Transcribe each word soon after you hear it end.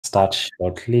start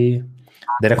shortly.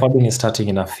 The recording is starting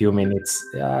in a few minutes.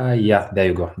 Yeah, there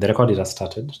you go. The recording has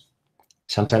started.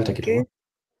 Chantal, take it over.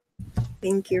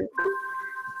 Thank you.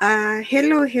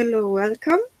 Hello,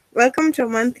 welcome to a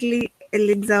monthly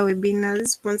Elixir webinars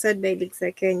sponsored by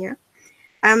ElixirKenya.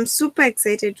 I'm super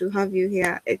excited to have you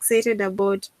here, excited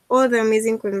about all the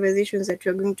amazing conversations that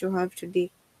we're going to have today.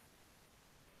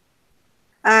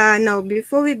 Now,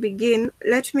 before we begin,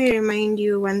 let me remind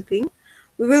you one thing.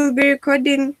 We will be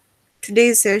recording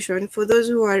today's session for those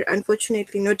who are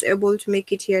unfortunately not able to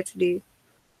make it here today.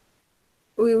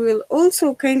 We will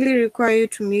also kindly require you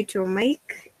to mute your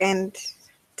mic and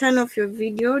turn off your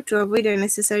video to avoid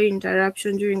unnecessary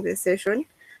interruption during the session.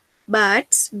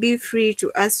 But be free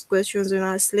to ask questions on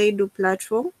our Slido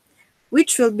platform,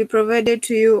 which will be provided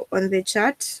to you on the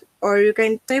chat, or you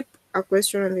can type a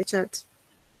question on the chat.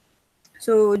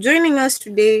 So joining us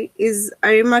today is a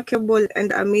remarkable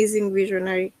and amazing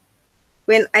visionary.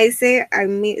 When I say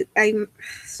when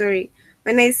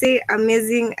I say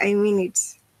amazing, I mean it.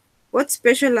 What's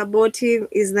special about him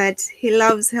is that he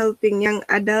loves helping young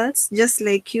adults just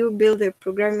like you build their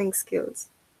programming skills.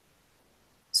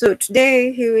 So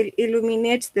today he will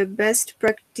illuminate the best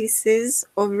practices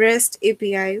of REST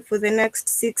API for the next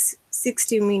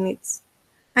 60 minutes,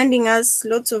 handing us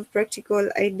lots of practical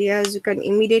ideas you can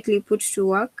immediately put to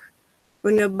work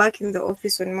when you're back in the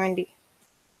office on Monday.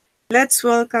 Let's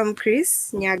welcome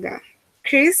Chris Nyaga.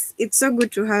 Chris, it's so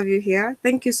good to have you here.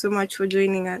 Thank you so much for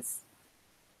joining us.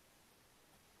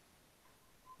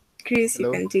 Chris,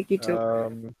 Hello. you can take it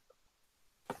over.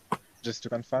 Just to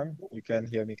confirm, you can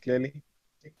hear me clearly?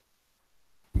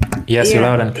 Yes, you're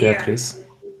loud and clear, Chris.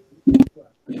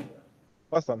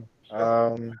 Awesome.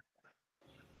 I'll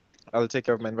take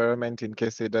care of my environment in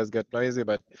case it does get noisy,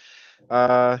 but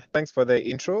thanks for the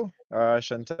intro,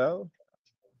 Chantal.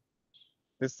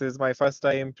 This is my first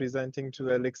time presenting to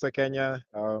ElixirKenya,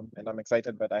 and I'm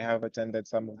excited, but I have attended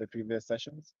some of the previous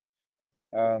sessions.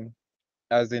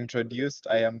 As introduced,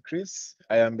 I am Chris.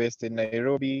 I am based in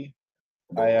Nairobi.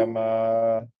 I am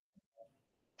a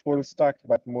full stack,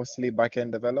 but mostly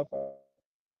backend developer.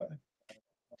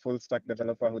 Full stack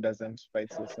developer who doesn't write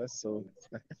CSS, so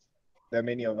there are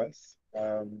many of us.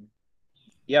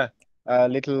 Yeah, a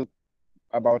little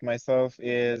about myself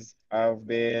is I've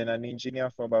been an engineer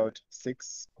for about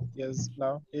 6 years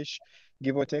now-ish,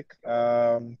 give or take.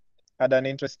 Had an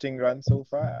interesting run so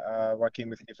far, working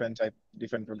with different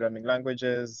programming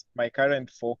languages. My current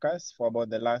focus for about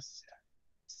the last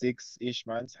 6-ish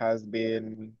months has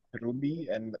been Ruby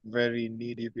and very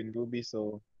knee-deep in Ruby,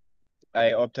 so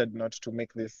I opted not to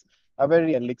make this a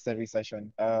very elixir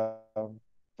session. For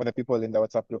the people in the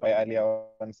WhatsApp group, I earlier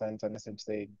on sent a message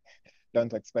saying,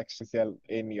 don't expect to see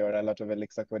in your a lot of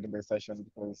elixir coding sessions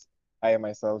because I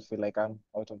myself feel like I'm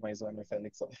out of my zone with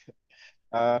elixir.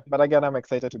 But again, I'm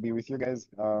excited to be with you guys.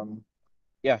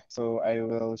 Yeah, so I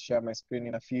will share my screen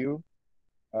in a few.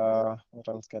 What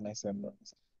else can I say?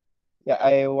 Yeah,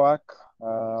 I work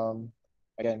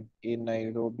again in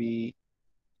Nairobi.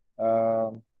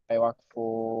 I work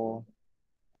for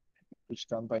which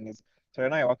companies? So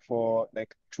right now I work for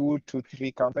like 2 to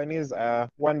 3 companies.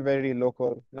 One very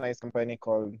local, nice company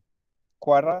called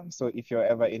Quora. So if you're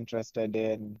ever interested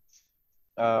in,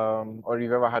 or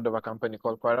you've ever heard of a company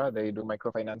called Quora, they do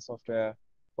microfinance software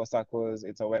for circles.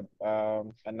 It's a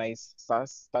nice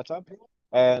SaaS startup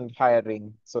and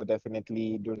hiring. So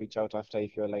definitely do reach out after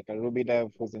if you're like a Ruby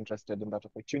dev who's interested in that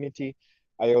opportunity.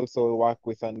 I also work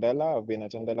with Andela. I've been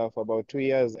at Andela for about 2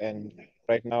 years, and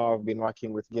right now I've been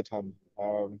working with GitHub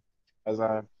as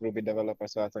a Ruby developer.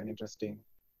 So that's an interesting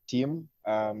team.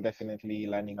 Definitely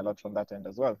learning a lot from that end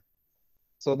as well.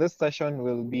 So this session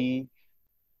will be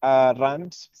a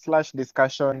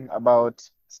rant/discussion about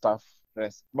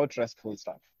RESTful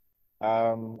stuff.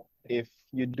 If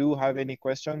you do have any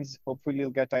questions, hopefully you'll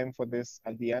get time for this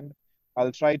at the end.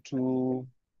 I'll try to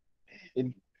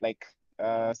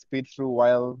speed through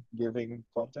while giving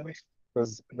content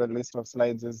because the list of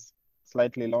slides is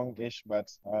slightly longish,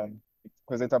 but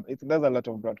because it does a lot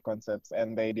of broad concepts,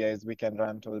 and the idea is we can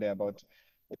rant all day about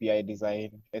API design.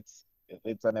 It's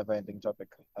a never-ending topic.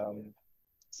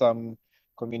 Some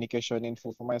communication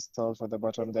info for myself at the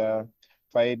bottom there.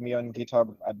 Find me on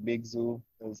GitHub at Big Zoo.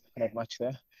 There's not much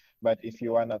there. But if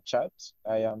you want to chat,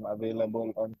 I am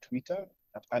available on Twitter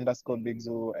at _Big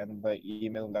Zoo and the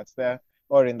email that's there,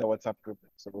 or in the WhatsApp group.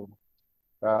 So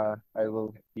I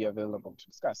will be available to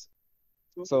discuss.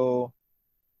 So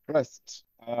first,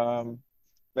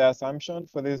 the assumption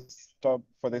for this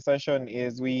session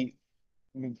is we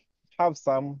have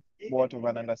somewhat of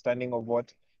an understanding of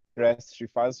what REST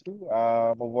refers to,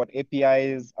 of what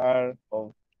APIs are,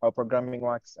 of how programming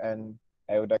works, and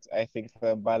I think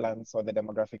the balance or the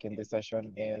demographic in this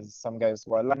session is some guys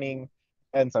who are learning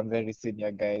and some very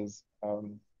senior guys,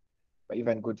 but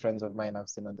even good friends of mine I've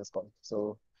seen on this call.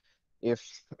 So if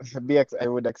BX, I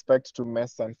would expect to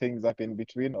mess some things up in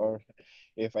between, or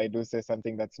if I do say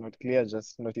something that's not clear,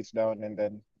 just note it down and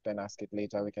then ask it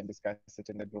later. We can discuss it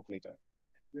in the group later.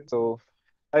 So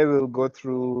I will go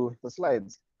through the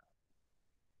slides.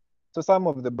 So some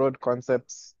of the broad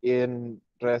concepts in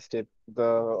REST,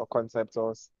 the concepts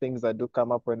or things that do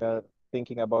come up when you're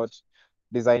thinking about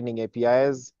designing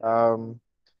APIs.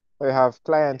 We have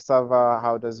client server.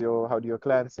 How do your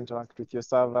clients interact with your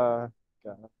server?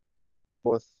 Uh,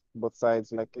 both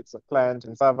sides, like it's a client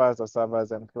and servers or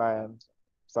servers and client,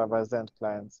 servers and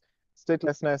clients.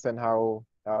 Statelessness and how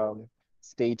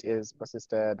state is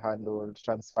persisted, handled,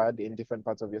 transferred in different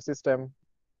parts of your system.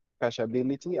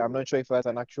 Cacheability. I'm not sure if that's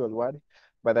an actual word,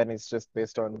 but then it's just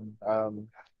based on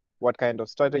what kind of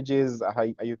strategies are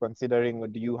you considering or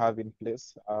do you have in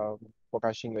place for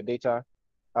caching your data,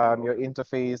 your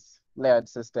interface, layered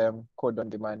system, code on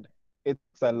demand.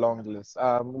 It's a long list.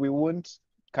 We won't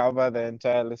cover the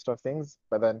entire list of things,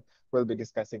 but then we'll be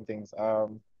discussing things,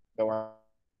 the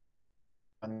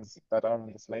ones that are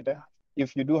on the slide there.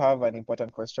 If you do have an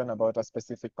important question about a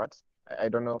specific part, I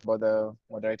don't know about the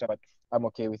moderator, but I'm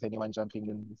okay with anyone jumping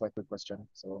in with a quick question.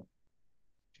 So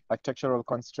architectural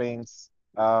constraints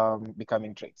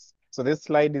becoming traits. So this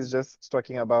slide is just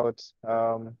talking about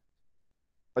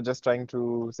but just trying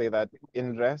to say that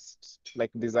in REST,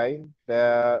 like design,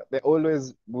 there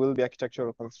always will be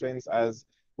architectural constraints as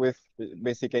with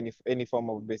basic any form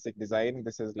of basic design.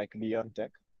 This is like beyond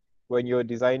tech. When you're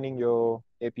designing your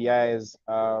APIs,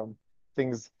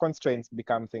 constraints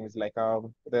become things like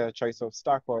the choice of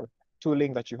stack or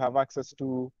tooling that you have access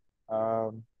to,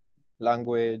 um,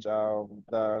 language,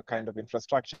 the kind of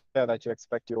infrastructure that you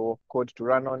expect your code to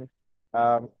run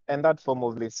on, and that form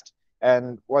of list.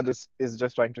 And what this is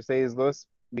just trying to say is those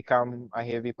become a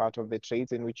heavy part of the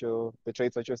traits in which the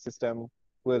traits that your system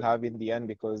will have in the end,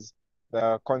 because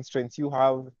the constraints you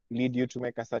have lead you to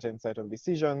make a certain set of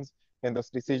decisions, and those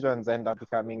decisions end up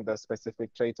becoming the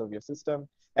specific traits of your system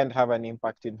and have an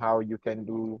impact in how you can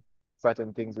do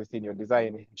certain things within your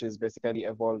design, which is basically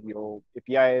evolve your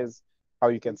APIs, how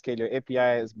you can scale your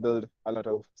APIs, build a lot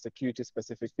of security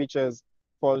specific features,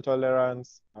 fault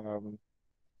tolerance,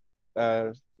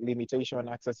 limitation,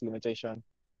 access limitation.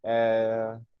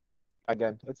 Uh,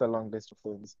 Again, it's a long list of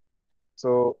things.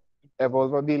 So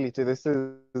evolvability, this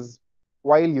is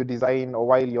while you design or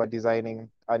while you are designing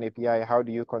an API, how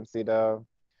do you consider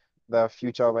the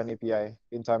future of an API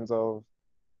in terms of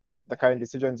the current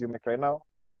decisions you make right now?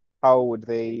 How would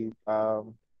they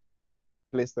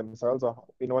place themselves, or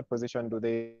in what position do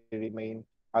they remain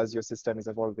as your system is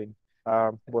evolving,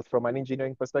 both from an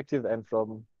engineering perspective and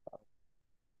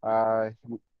uh,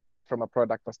 from a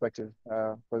product perspective,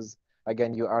 because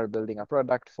again, you are building a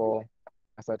product for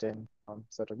a certain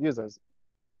set of users.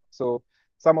 So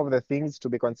some of the things to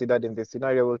be considered in this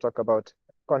scenario, we'll talk about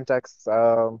context,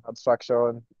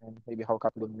 abstraction, and maybe how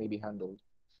coupling may be handled.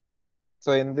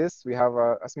 So in this, we have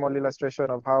a small illustration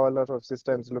of how a lot of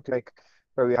systems look like,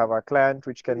 where we have a client,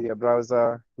 which can be a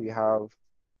browser. We have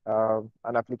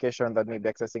an application that may be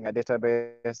accessing a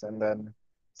database, and then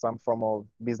some form of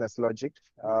business logic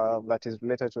that is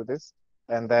related to this.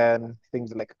 And then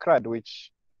things like CRUD,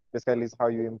 which basically is how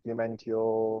you implement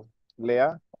your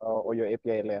layer or your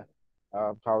API layer,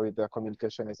 how the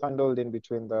communication is handled in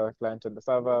between the client and the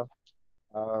server.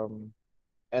 Um,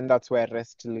 and that's where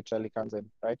REST literally comes in,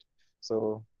 right?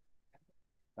 So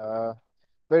uh,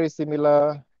 very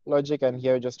similar logic, and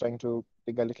here just trying to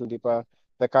dig a little deeper,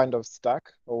 the kind of stack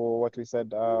or what we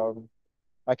said,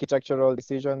 architectural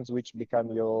decisions which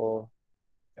become your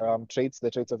traits,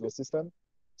 the traits of your system.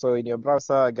 So in your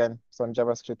browser, again, some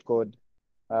JavaScript code.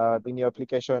 In your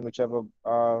application, whichever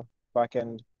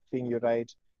backend thing you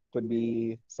write, could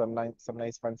be some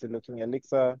nice fancy looking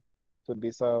Elixir, could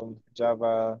be some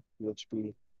Java,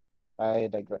 PHP. I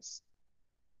digress.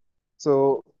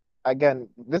 So again,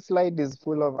 this slide is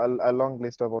full of a long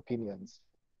list of opinions,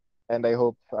 and I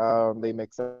hope they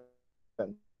make sense.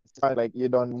 It's not like you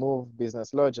don't move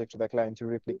business logic to the client to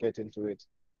replicate into it.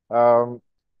 Um,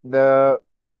 the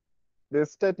the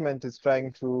statement is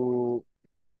trying to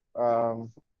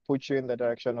um, put you in the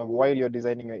direction of, while you're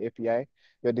designing your API,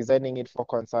 you're designing it for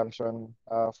consumption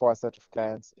for a set of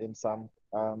clients in some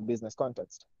business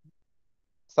context.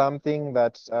 Something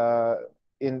that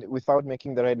without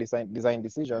making the right design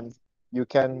decisions, you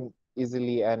can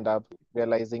easily end up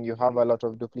realizing you have a lot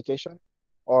of duplication.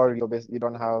 or you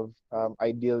don't have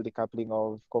ideal decoupling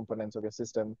of components of your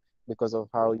system because of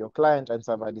how your client and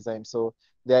server are designed. So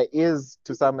there is,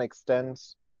 to some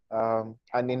extent,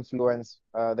 an influence,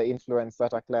 the influence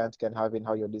that a client can have in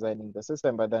how you're designing the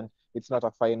system, but then it's not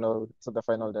the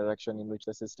final direction in which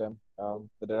the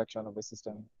direction of the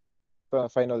system, so a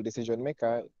final decision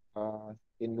maker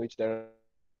in which direction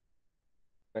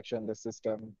the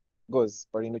system goes,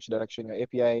 or in which direction your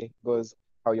API goes,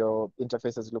 how your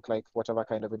interfaces look like, whatever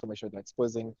kind of information you're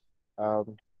exposing.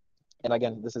 Um, and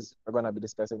again, this is we're going to be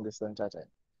discussing this the entire time.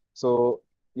 So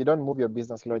you don't move your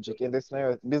business logic. In this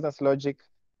scenario, business logic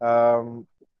um,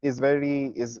 is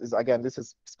again, this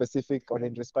is specific or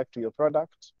in respect to your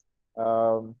product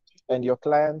um, and your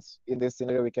clients. In this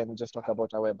scenario, we can just talk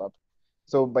about a web app.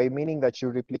 So by meaning that you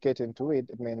replicate into it,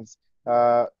 it means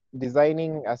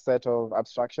designing a set of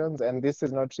abstractions, and this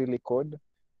is not really code.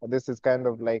 This is kind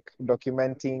of like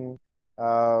documenting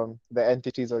the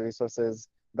entities or resources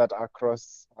that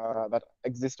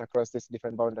exist across these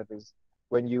different boundaries.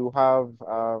 When you have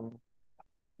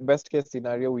best case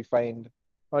scenario, we find,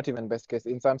 not even best case,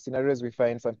 in some scenarios, we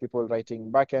find some people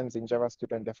writing backends in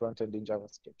JavaScript and the front end in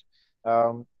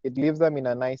JavaScript. It leaves them in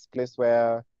a nice place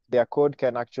where their code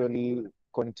can actually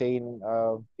contain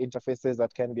interfaces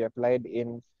that can be applied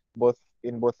in both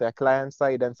their client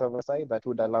side and server side that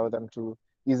would allow them to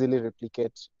easily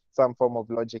replicate some form of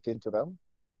logic into them.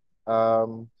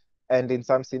 Um, and in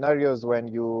some scenarios, when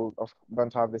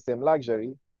don't have the same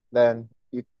luxury, then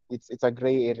it's a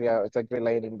gray area, it's a gray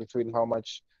line in between how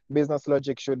much business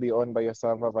logic should be owned by your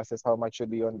server versus how much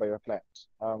should be owned by your client.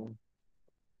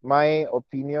 My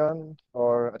opinion,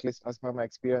 or at least as per my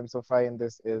experience so far in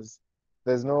this, is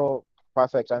there's no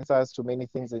perfect answers to many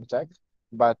things in tech,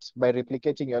 but by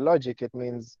replicating your logic, it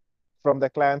means from the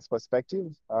client's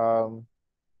perspective,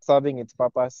 serving its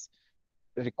purpose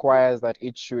requires that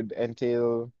it should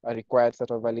entail a required set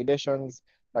of validations,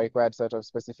 a required set of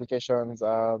specifications.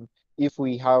 If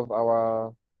we have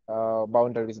our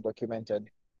boundaries documented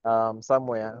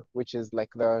somewhere, which is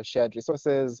like the shared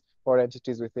resources or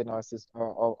entities within our system,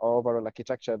 our overall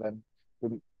architecture, then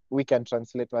we can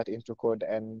translate that into code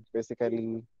and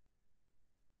basically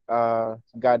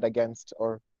guard against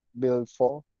or build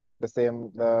for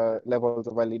the levels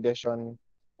of validation,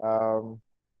 um,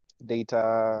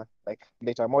 data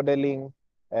modeling,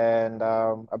 and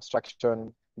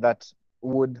abstraction that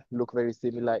would look very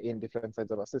similar in different sides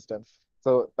of our system.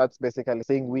 So that's basically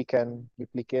saying we can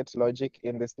replicate logic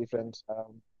in these different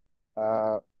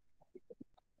uh,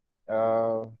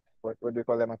 what do we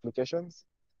call them, applications,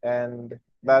 and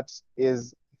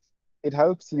it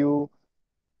helps you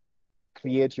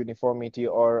create uniformity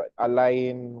or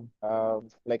align,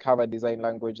 like have a design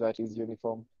language that is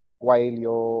uniform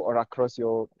or across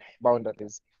your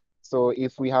boundaries. So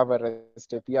if we have a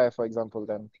REST API, for example,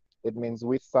 then it means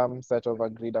with some set of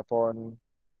agreed upon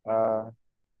uh,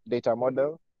 data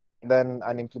model, then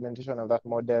an implementation of that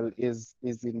model is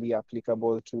easily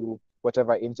applicable to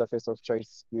whatever interface of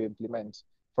choice you implement.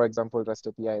 For example, REST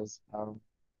APIs,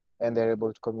 and they're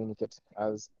able to communicate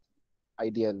as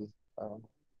ideally.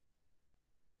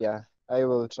 Yeah, I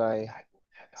will try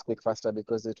speak faster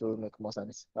because it will make more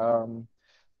sense.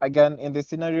 Again, in this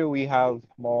scenario, we have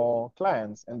more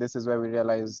clients, and this is where we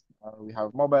realize we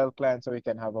have mobile clients, so we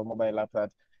can have a mobile app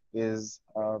that is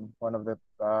one of the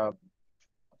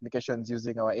applications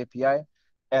using our API.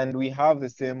 And we have the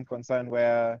same concern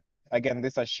where, again,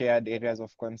 these are shared areas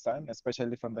of concern,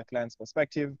 especially from the client's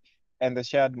perspective. And the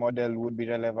shared model would be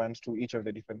relevant to each of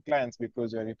the different clients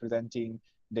because you're representing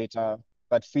data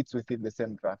that fits within the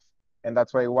same graph. And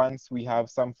that's why once we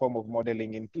have some form of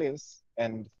modeling in place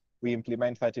and we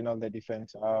implement that in all the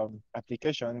different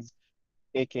applications,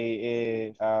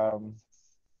 aka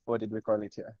what did we call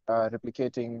it here?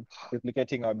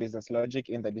 Replicating our business logic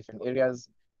in the different areas,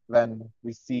 then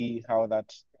we see how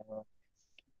that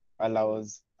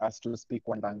allows us to speak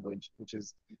one language, which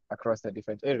is across the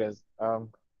different areas.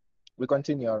 We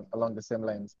continue along the same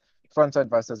lines. Front-end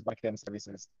versus back-end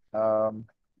services.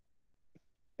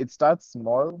 It starts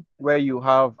small, where you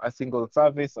have a single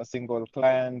service, a single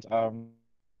client,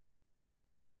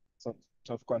 sort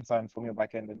of concern from your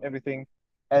backend and everything.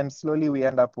 And slowly we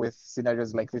end up with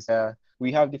scenarios like this, where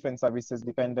we have different services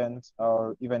dependent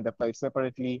or even deployed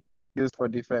separately, used for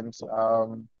different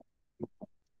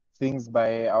things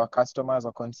by our customers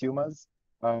or consumers.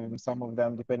 Some of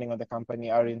them, depending on the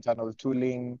company, are internal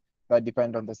tooling that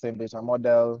depend on the same data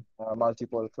model,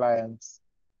 multiple clients.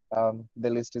 The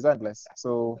list is endless.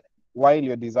 So while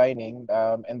you're designing,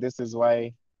 and this is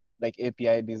why like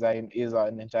API design is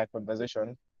an entire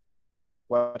conversation,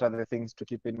 what are the things to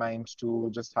keep in mind to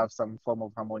just have some form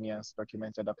of harmonious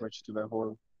documented approach to the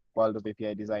whole world of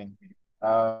API design.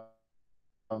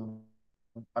 I'm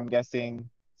guessing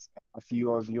a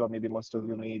few of you, or maybe most of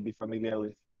you, may be familiar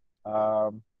with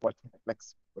what like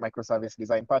microservice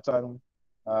design pattern.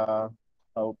 Uh,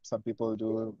 how some people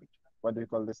do, what do you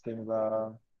call these things?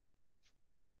 Let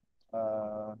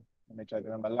me try to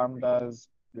remember, lambdas.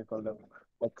 We call them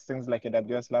like things like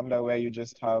AWS Lambda, where you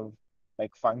just have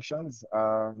like functions,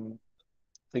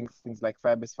 things like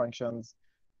Firebase functions.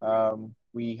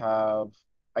 We have,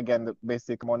 again, the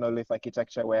basic monolith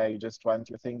architecture where you just want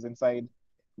your things inside.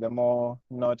 The more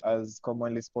not as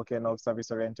commonly spoken of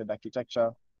service-oriented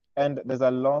architecture. And there's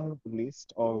a long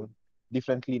list of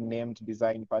differently named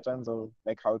design patterns of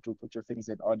like how to put your things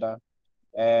in order.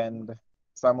 And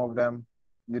some of them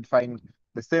you'd find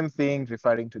the same thing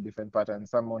referring to different patterns.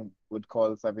 Someone would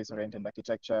call service-oriented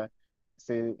architecture,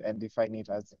 say, and define it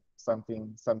as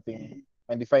something,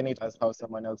 and define it as how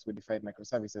someone else would define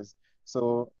microservices.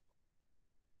 So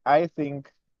I think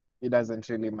it doesn't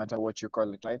really matter what you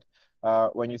call it, right?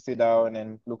 When you sit down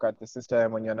and look at the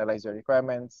system, when you analyze your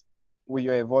requirements, with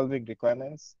your evolving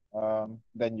requirements,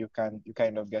 then you kind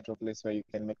of get to a place where you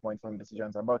can make more informed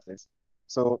decisions about this.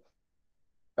 So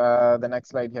the next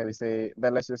slide here, we say the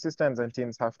less your systems and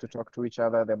teams have to talk to each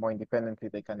other, the more independently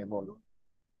they can evolve.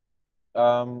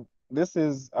 This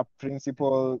is a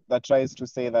principle that tries to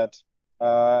say that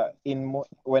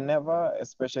whenever,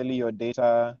 especially your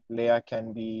data layer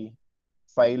can be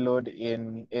siloed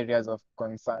in areas of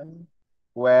concern,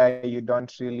 where you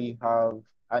don't really have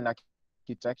an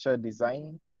architecture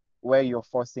design, where you're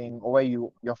forcing, or where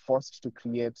you're forced to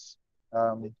create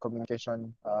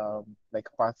communication like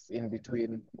paths in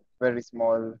between very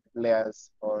small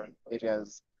layers or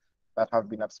areas that have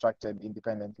been abstracted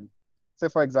independently. Say,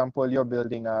 for example, you're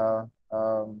building the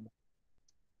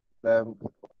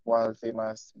world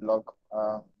famous blog,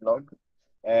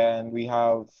 and we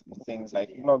have things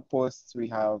like blog posts, we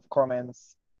have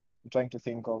comments. I'm trying to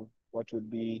think of what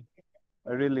would be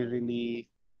a really, really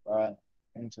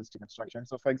interesting abstraction.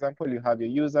 So, for example, you have your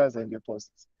users and your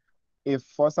posts. If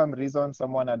for some reason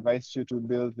someone advised you to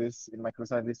build this in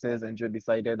microservices and you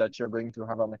decided that you're going to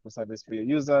have a microservice for your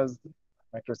users,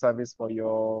 microservice for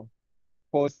your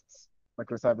posts,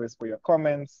 microservice for your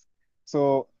comments.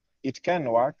 So it can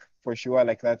work for sure,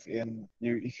 like that. In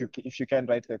you, if you can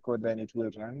write the code, then it will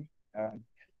run.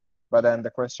 But then the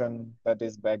question that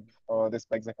is begged, or this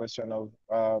begs the question of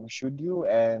should you?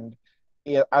 And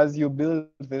as you build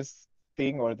this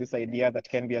thing or this idea that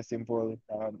can be a simple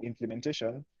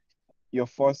implementation, you're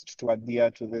forced to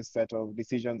adhere to this set of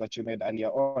decisions that you made earlier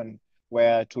on,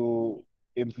 where to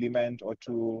implement or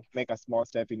to make a small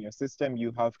step in your system,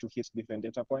 you have to hit different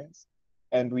data points.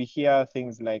 And we hear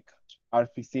things like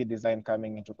RPC design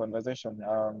coming into conversation.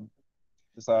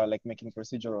 These are like making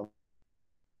procedural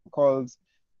calls,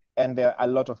 and there are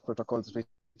a lot of protocols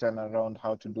written around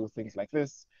how to do things like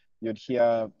this. You'd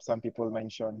hear some people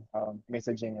mention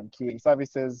messaging and queuing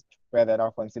services, where they're now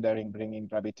considering bringing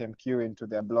RabbitMQ into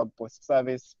their blog post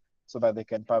service so that they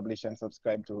can publish and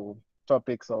subscribe to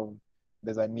topics of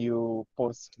there's a new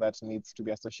post that needs to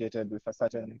be associated with a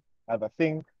certain other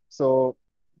thing. So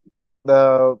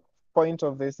the point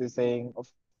of this is saying,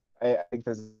 I think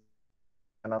there's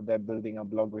out there building a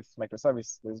blog with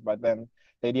microservices, but then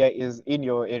the idea is in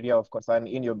your area of concern,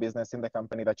 in your business, in the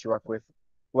company that you work with,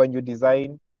 when you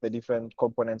design the different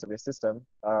components of your system,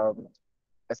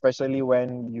 especially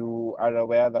when you are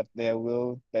aware that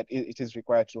it is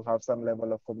required to have some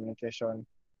level of communication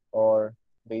or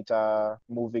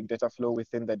moving data flow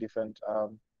within the different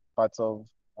parts of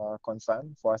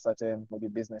concern for a certain maybe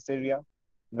business area,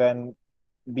 then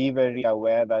be very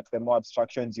aware that the more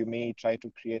abstractions you may try to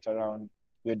create around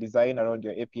your design, around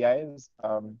your APIs,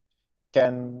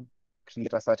 can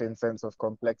create a certain sense of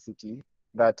complexity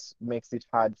that makes it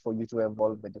hard for you to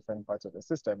evolve the different parts of the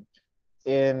system.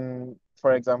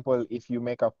 For example, if you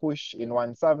make a push in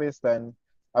one service, then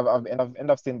I've ended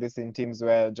up seeing this in teams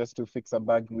where just to fix a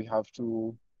bug, we have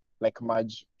to like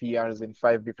merge PRs in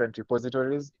 5 different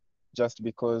repositories just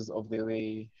because of the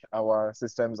way our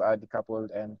systems are decoupled.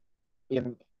 And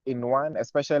in one,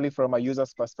 especially from a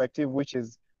user's perspective, which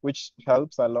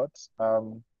helps a lot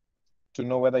to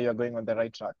know whether you're going on the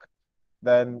right track.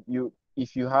 Then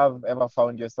if you have ever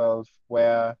found yourself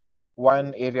where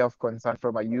one area of concern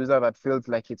from a user that feels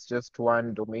like it's just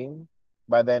one domain,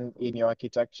 but then in your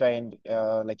architecture and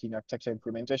like in your architecture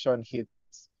implementation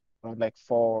hits like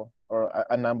 4 or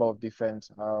a number of different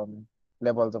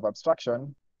levels of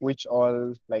abstraction, which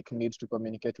all like need to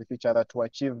communicate with each other to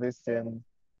achieve this same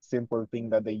simple thing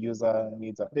that the user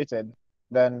needs updated,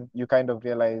 then you kind of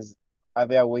realize are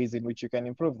there ways in which you can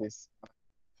improve this?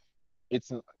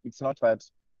 It's not that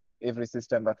every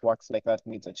system that works like that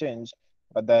needs a change,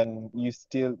 but then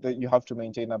you have to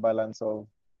maintain a balance of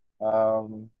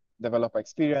um, developer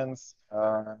experience,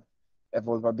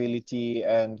 evolvability,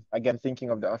 and again thinking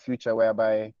of a future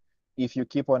whereby if you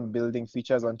keep on building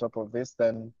features on top of this,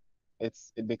 then it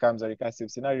becomes a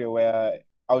recursive scenario where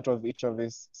out of each of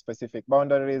these specific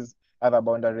boundaries, other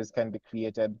boundaries can be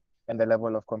created, and the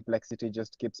level of complexity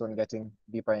just keeps on getting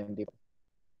deeper and deeper.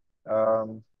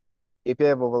 Um,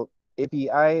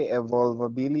 API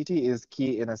evolvability is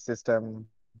key in a system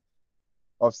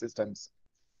of systems.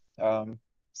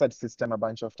 Said system a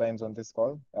bunch of times on this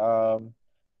call.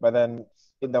 But then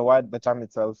in the term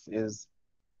itself is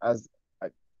as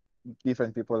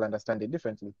different people understand it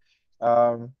differently.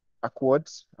 A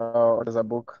quote or there's a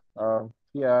book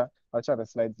here. I'll share the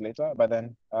slides later, but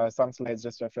then some slides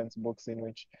just reference books in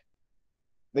which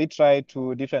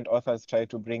different authors try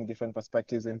to bring different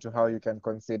perspectives into how you can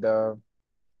consider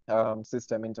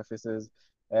system interfaces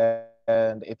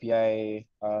and API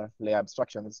layer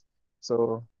abstractions.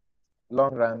 So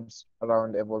long runs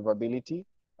around evolvability.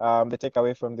 The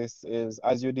takeaway from this is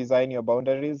as you design your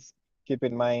boundaries, keep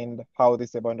in mind how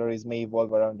these boundaries may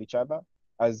evolve around each other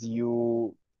as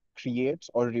you create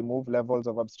or remove levels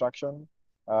of abstraction.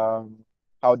 Um,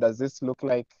 how does this look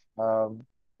like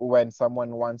when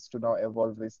someone wants to now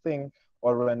evolve this thing,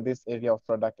 or when this area of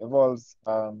product evolves,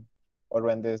 or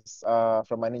when this,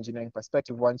 from an engineering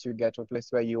perspective, once you get to a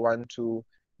place where you want to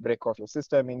break off your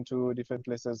system into different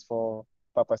places for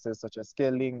purposes such as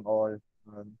scaling or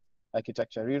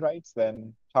architecture rewrites,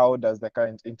 then how does the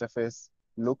current interface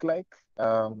look like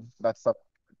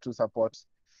to support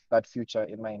that future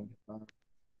in mind?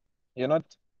 You're not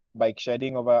bike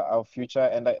shedding over our future,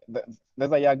 and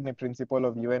there's a Yagni principle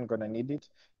of you ain't gonna need it,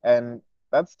 and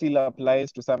that still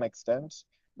applies to some extent,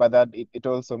 but that it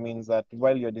also means that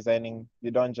while you're designing, you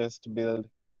don't just build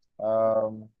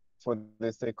for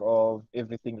the sake of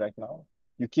everything right now.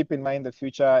 You keep in mind the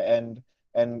future and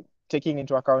taking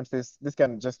into account this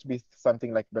can just be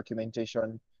something like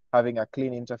documentation, having a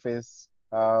clean interface,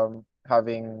 and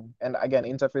again,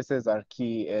 interfaces are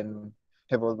key in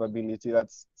evolvability.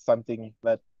 That's something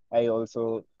that I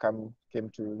also came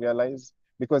to realize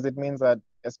because it means that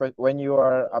especially when you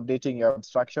are updating your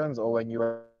abstractions or when you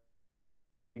are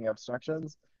creating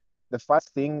abstractions, the first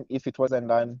thing, if it wasn't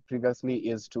done previously,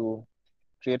 is to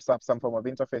create some form of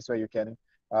interface where you can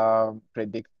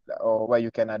predict or where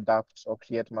you can adapt or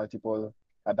create multiple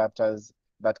adapters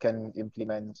that can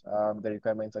implement the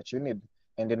requirements that you need.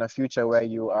 And in a future where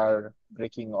you are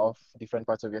breaking off different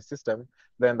parts of your system,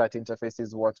 then that interface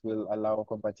is what will allow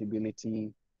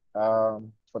compatibility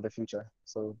for the future.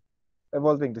 So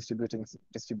evolving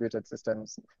distributed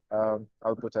systems,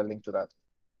 I'll put a link to that.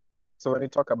 So when we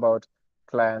talk about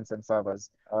clients and servers,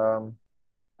 are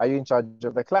you in charge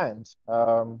of the client?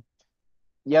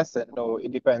 Yes and no,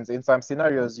 it depends. In some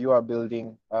scenarios, you are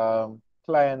building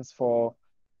clients for,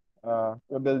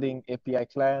 you're building API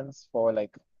clients for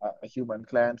like a human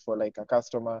client for like a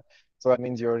customer. So that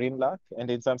means you're in luck. And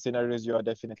in some scenarios, you are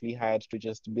definitely hired to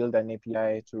just build an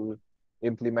API to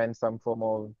implement some form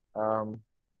of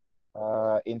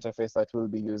interface that will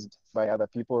be used by other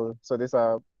people. So these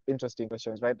are interesting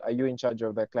questions, right? Are you in charge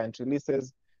of the client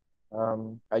releases?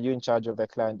 Are you in charge of the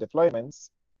client deployments?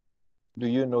 Do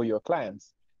you know your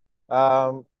clients?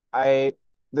 Um, I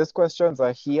These questions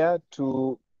are here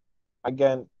to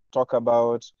again talk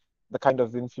about the kind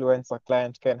of influence a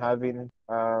client can have in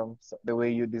the way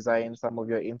you design some of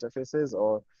your interfaces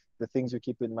or the things you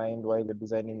keep in mind while you're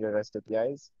designing your REST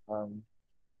APIs.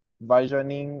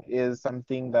 Versioning is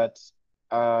something that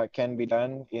can be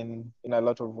done in a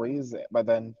lot of ways, but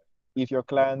then if your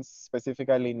clients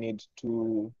specifically need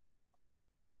to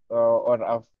or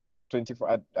have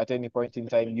 24 at any point in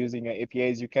time using your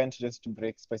APIs, you can't just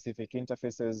break specific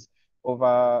interfaces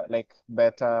over like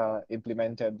better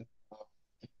implemented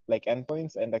like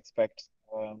endpoints and expect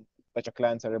that your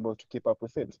clients are able to keep up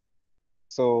with it.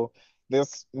 So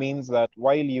this means that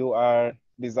while you are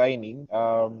designing,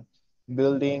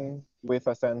 building with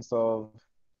a sense of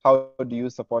how do you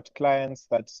support clients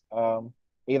that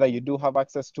either you do have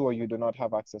access to or you do not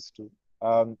have access to.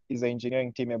 Is the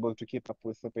engineering team able to keep up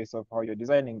with the pace of how you're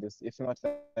designing this? If not,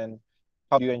 then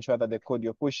how do you ensure that the code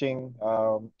you're pushing,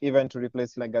 even to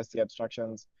replace legacy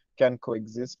abstractions, can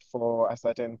coexist for a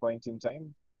certain point in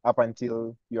time up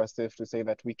until you are safe to say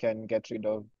that we can get rid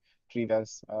of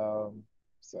previous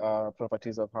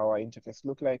properties of how our interface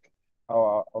look like,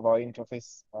 of our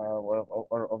interface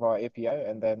or of our API,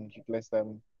 and then replace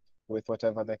them with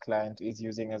whatever the client is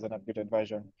using as an upgraded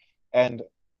version. And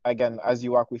again, as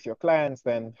you work with your clients,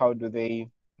 then how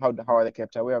are they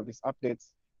kept aware of these updates?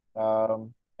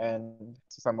 And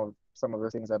some of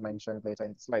those things I mentioned later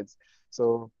in the slides.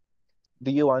 So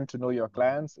do you want to know your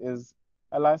clients is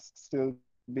a last still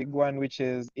big one, which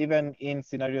is even in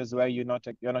scenarios where you're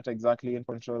not exactly in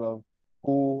control of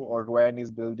who or when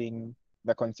is building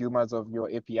the consumers of your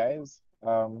APIs.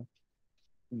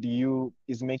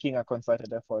 Is making a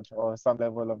concerted effort or some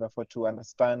level of effort to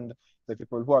understand the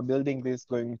people who are building this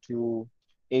going to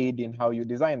aid in how you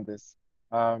design this?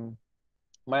 Um,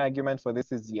 my argument for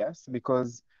this is yes,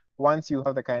 because once you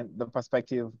have the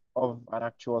perspective of an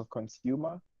actual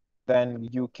consumer, then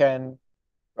you can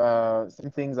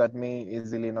some things that may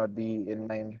easily not be in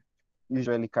mind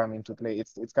usually come into play.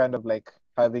 It's kind of like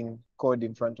having code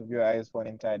in front of your eyes for an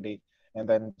entire day, and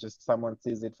then just someone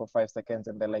sees it for 5 seconds,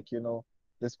 and they're like,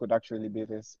 this could actually be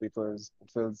this because it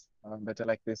feels better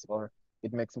like this, or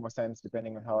it makes more sense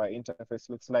depending on how our interface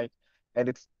looks like, and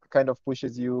it kind of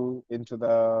pushes you into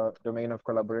the domain of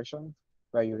collaboration,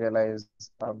 where you realize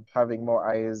having more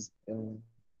eyes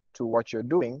into what you're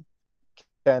doing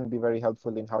can be very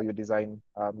helpful in how you design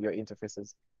your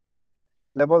interfaces.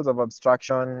 Levels of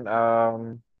abstraction.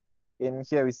 In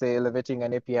here, we say elevating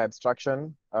an API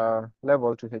abstraction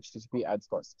level to HTTP adds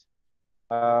cost.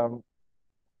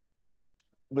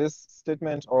 This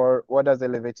statement, or what does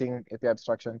elevating API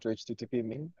abstraction to HTTP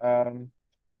mean?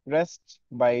 REST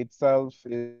by itself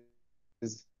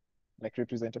is like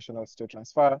representational state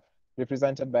transfer,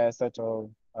 represented by a set of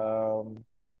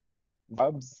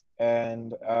verbs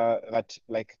and that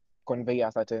like convey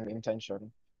a certain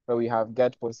intention. So we have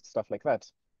get, post, stuff like that.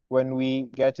 When we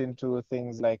get into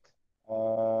things like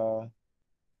damn,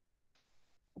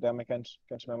 I can't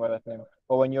remember that name.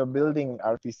 Or when you're building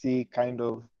RPC kind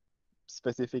of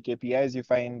specific APIs, you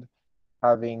find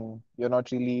you're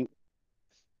not really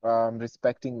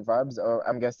respecting verbs, or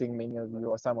I'm guessing many of you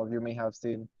or some of you may have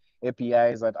seen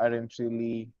APIs that aren't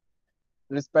really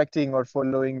respecting or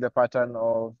following the pattern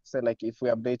of, say, like if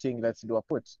we're updating, let's do a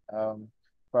put.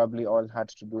 Probably all had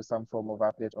to do some form of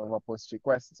update over post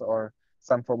requests, or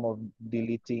some form of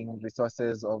deleting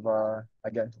resources over,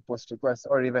 again, post requests,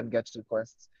 or even get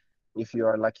requests if you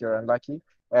are lucky or unlucky.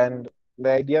 And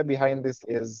the idea behind this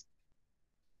is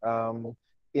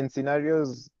in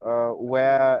scenarios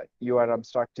where you are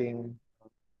abstracting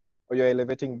or you're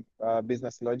elevating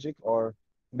business logic or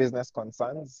business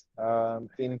concerns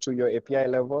into your API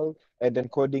level and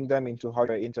encoding them into how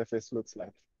your interface looks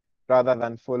like, rather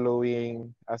than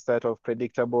following a set of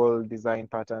predictable design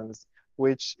patterns,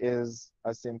 which is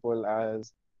as simple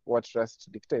as what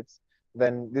REST dictates.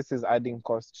 Then this is adding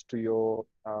cost to your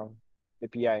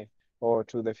API or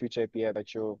to the future API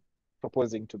that you're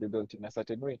proposing to be built in a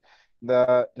certain way.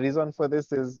 The reason for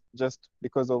this is just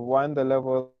because of one, the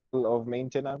level of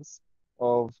maintenance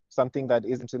of something that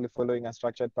isn't really following a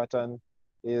structured pattern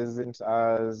isn't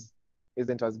as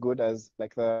good as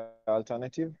like the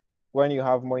alternative. When you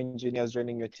have more engineers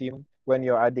joining your team, when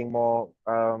you're adding more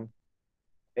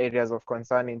areas of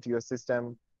concern into your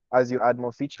system, as you add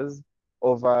more features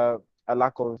over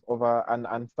over an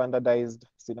unstandardized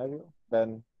scenario,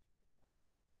 then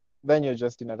you're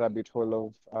just in a rabbit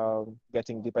hole of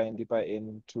getting deeper and deeper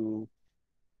into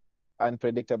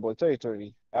unpredictable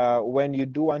territory. When you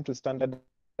do want to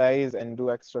standardize and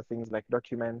do extra things like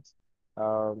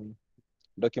um,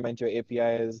 document your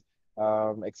APIs,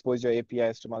 expose your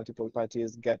APIs to multiple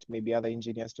parties, get maybe other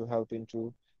engineers to help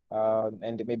into,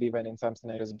 and maybe even in some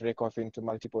scenarios, break off into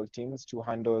multiple teams to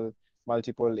handle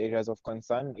multiple areas of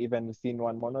concern, even within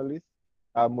one monolith,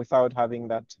 without having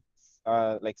that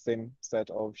like same set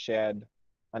of shared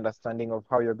understanding of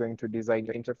how you're going to design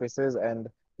your interfaces, and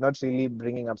not really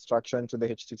bringing abstraction to the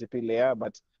HTTP layer,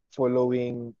 but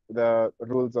following the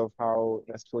rules of how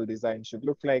RESTful design should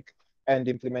look like and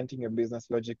implementing your business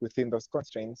logic within those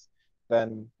constraints,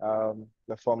 then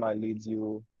the former leads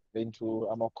you into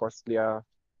a more costlier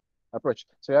approach.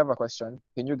 So I have a question.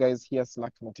 Can you guys hear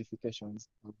Slack notifications?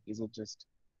 Is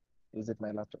it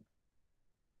my laptop?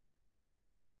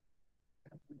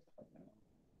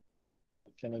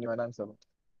 Can anyone answer that?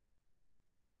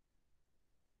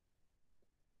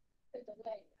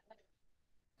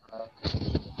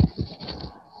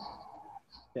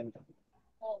 Can,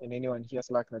 can anyone hear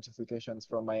Slack notifications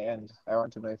from my end? I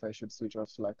want to know if I should switch off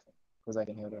Slack because I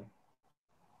can hear them.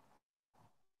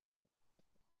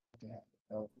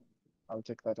 Okay, I'll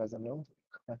take that as a no.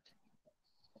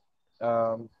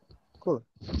 Um, cool.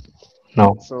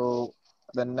 No. So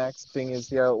the next thing is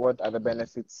here, what are the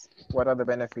benefits? What are the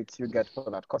benefits you get for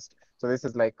that cost? So this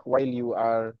is like while you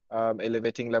are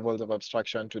elevating levels of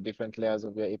abstraction to different layers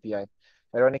of your API.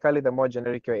 Ironically, the more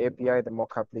generic your API, the more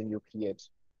coupling you create.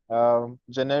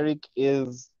 Generic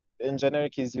is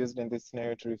used in this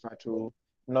scenario to refer to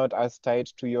not as tied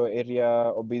to your area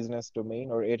or business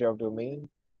domain or area of domain.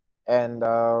 And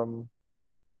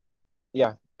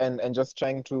yeah, and just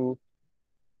trying to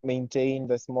maintain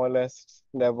the smallest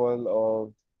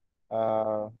level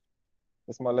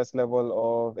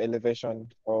of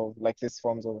elevation of like these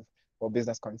forms of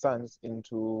business concerns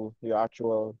into your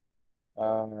actual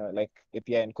like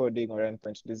API encoding or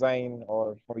endpoint design,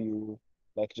 or how you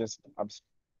like just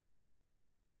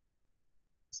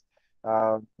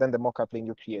then the more coupling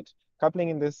you create. Coupling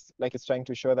in this like is trying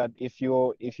to show that if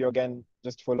you again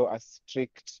just follow a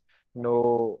strict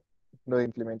no no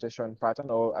implementation pattern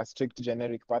or a strict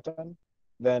generic pattern,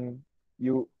 then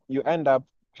you end up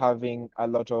having a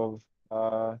lot of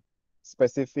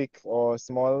specific or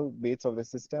small bits of the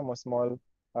system or small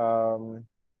um,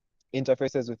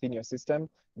 interfaces within your system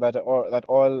that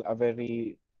all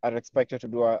are expected to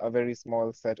do a very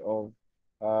small set of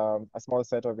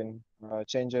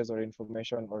changes or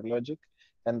information or logic,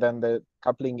 and then the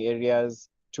coupling areas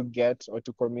to get or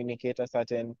to communicate a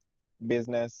certain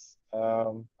business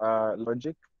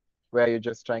logic, where you're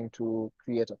just trying to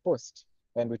create a post.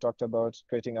 And we talked about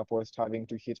creating a post having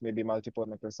to hit maybe multiple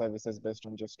microservices based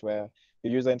on just where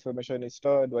your user information is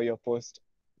stored, where your post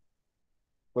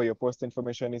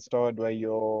information is stored, where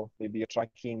maybe you're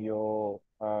tracking your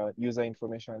user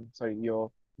information, sorry,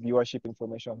 your viewership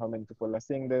information, how many people are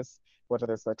seeing this, what are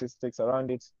the statistics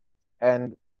around it,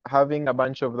 and having a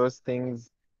bunch of those things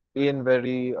in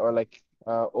very or like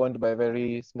owned by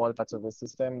very small parts of the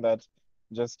system that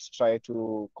just try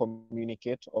to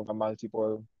communicate over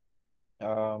multiple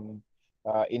um,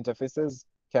 interfaces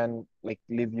can like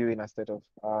leave you in a state of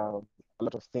a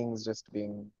lot of things just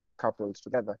being coupled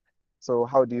together. So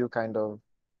how do you kind of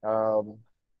um,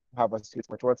 have a sweet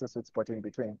spot? What's a sweet spot in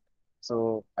between?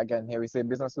 So again, here we say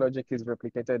business logic is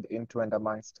replicated into and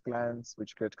amongst clients,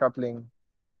 which create coupling,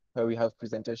 where we have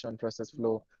presentation, process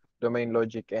flow, domain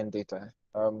logic, and data.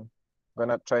 I'm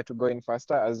gonna try to go in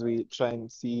faster as we try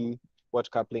and see what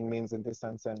coupling means in this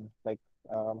sense and like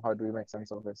how do we make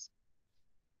sense of this.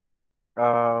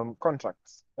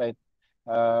 Contracts, right?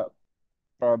 Uh,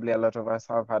 Probably a lot of us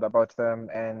have heard about them,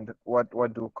 and what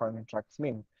do contracts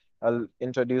mean? I'll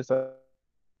introduce a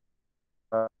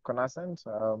connaissance,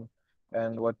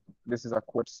 and what this is a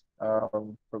quote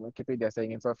from Wikipedia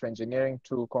saying in software engineering,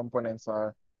 two components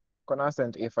are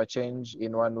connaissant if a change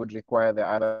in one would require the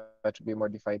other to be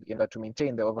modified in order to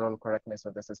maintain the overall correctness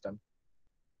of the system.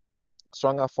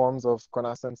 Stronger forms of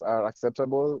connaissance are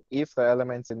acceptable if the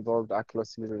elements involved are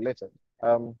closely related.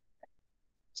 Um,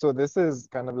 So this is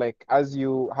kind of like how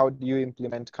do you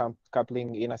implement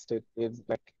coupling in a state is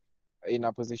like in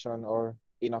a position or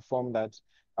in a form that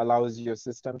allows your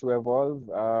system to evolve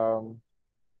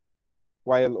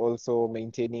while also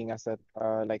maintaining a set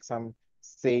like some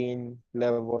sane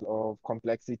level of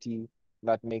complexity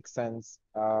that makes sense,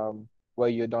 where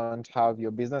you don't have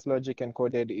your business logic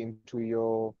encoded into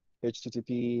your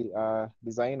HTTP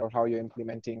design or how you're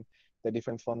implementing the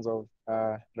different forms of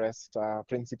REST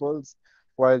principles,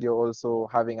 while you're also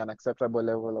having an acceptable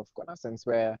level of connaissance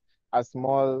where a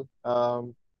small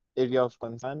area of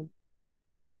concern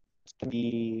can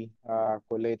be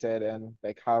collated and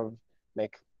like have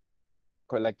like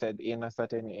collected in a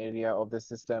certain area of the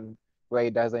system where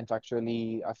it doesn't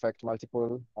actually affect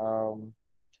multiple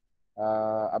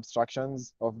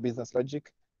abstractions of business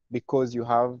logic, because you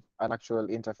have an actual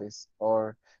interface.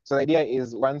 Or so the idea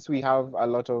is once we have a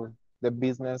lot of the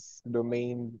business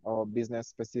domain or business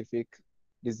specific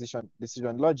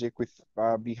decision logic with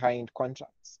behind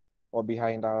contracts or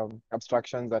behind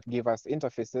abstractions that give us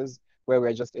interfaces where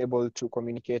we're just able to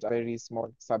communicate a very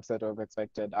small subset of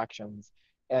expected actions.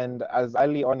 And as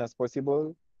early on as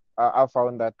possible, I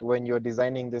found that when you're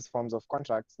designing these forms of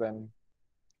contracts, then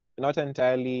not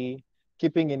entirely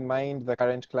keeping in mind the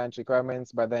current client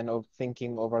requirements, but then of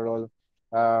thinking overall,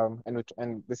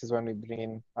 and this is when we bring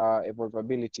in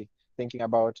evolvability, thinking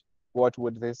about what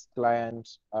would this client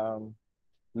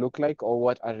look like, or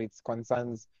what are its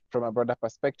concerns from a broader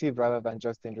perspective, rather than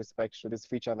just in respect to this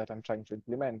feature that I'm trying to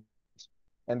implement.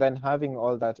 And then having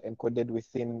all that encoded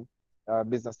within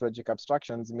business logic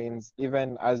abstractions means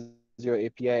even as your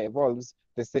API evolves,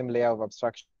 the same layer of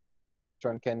abstraction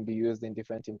can be used in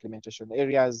different implementation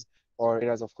areas or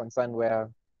areas of concern where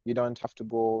you don't have to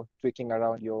go tweaking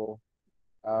around your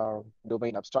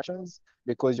domain abstractions,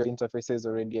 because your interfaces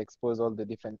already expose all the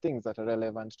different things that are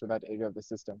relevant to that area of the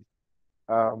system.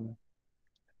 Um,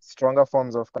 Stronger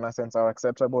forms of connaissance are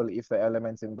acceptable if the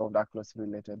elements involved are closely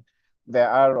related. There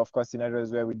are, of course,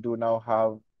 scenarios where we do now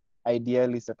have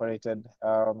ideally separated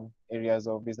areas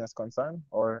of business concern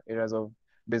or areas of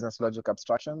business logic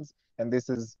abstractions. And this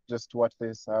is just what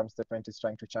this statement is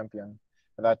trying to champion.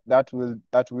 That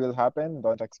will happen.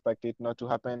 Don't expect it not to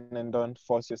happen, and don't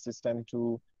force your system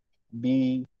to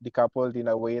be decoupled in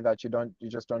a way that you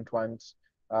just don't want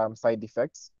side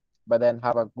effects, but then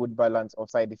have a good balance of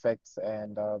side effects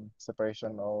and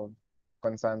separation of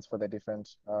concerns for the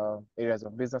different areas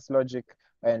of business logic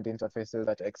and interfaces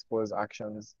that expose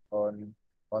actions on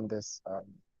this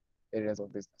areas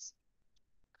of business.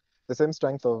 The same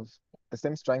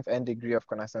strength and degree of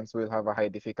connaissance will have a high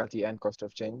difficulty and cost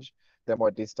of change the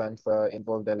more distant the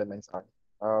involved elements are.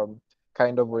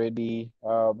 Kind of already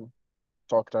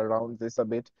talked around this a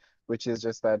bit, which is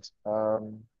just that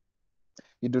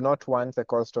you do not want the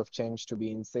cost of change to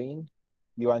be insane.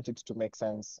 You want it to make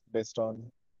sense based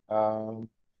on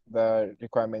the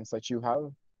requirements that you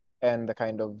have and the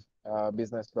kind of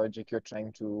business logic you're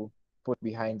trying to put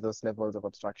behind those levels of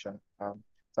abstraction,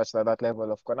 such that that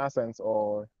level of connaissance,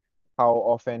 or how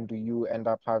often do you end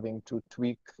up having to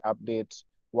tweak, update,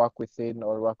 work within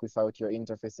or work without your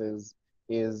interfaces,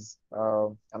 is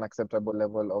an acceptable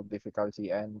level of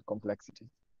difficulty and complexity.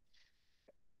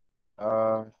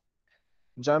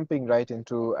 Jumping right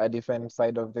into a different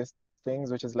side of these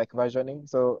things, which is like versioning.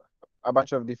 So a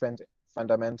bunch of different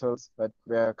fundamentals that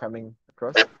we're coming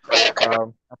across.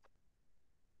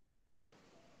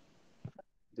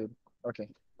 Okay.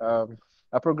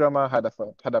 A programmer had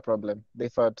a problem. They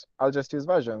thought, I'll just use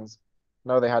versions.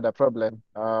 Now they had a problem.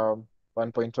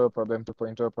 1.0 problem,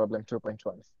 2.0 problem,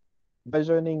 2.1.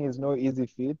 Versioning is no easy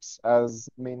feat, as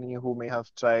many who may have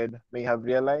tried may have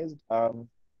realized.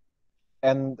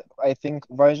 And I think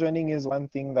versioning is one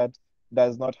thing that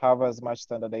does not have as much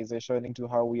standardization into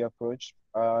how we approach,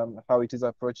 how it is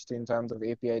approached in terms of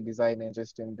API design and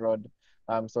just in broad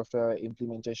software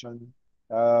implementation,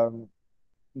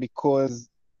 because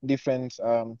different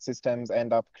systems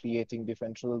end up creating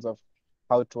different rules of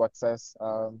how to access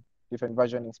different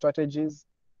versioning strategies,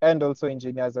 and also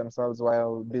engineers themselves,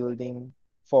 while building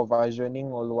for versioning,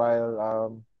 or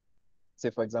while say,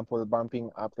 for example,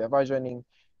 bumping up their versioning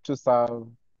to serve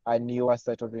a newer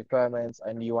set of requirements,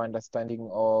 a new understanding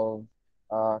of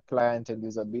client and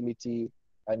usability,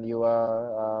 a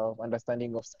newer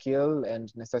understanding of skill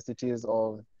and necessities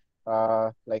of,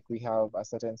 like, we have a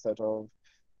certain set of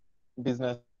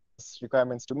business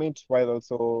requirements to meet, while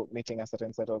also meeting a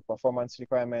certain set of performance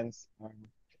requirements,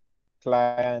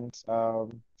 client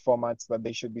formats that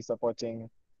they should be supporting.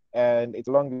 And it's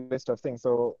a long list of things.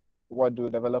 So what do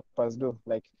developers do?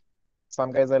 Like,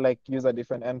 some guys are like, use a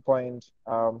different endpoint.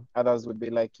 Others would be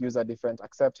like, use a different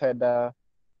accept header.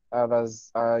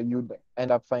 Others, you'd end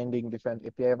up finding different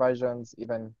API versions,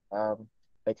 even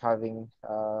like having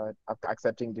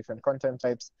accepting different content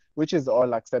types, which is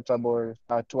all acceptable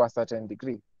to a certain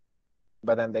degree.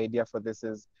 But then the idea for this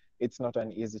is, it's not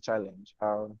an easy challenge.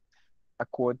 A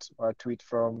quote or a tweet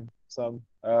from some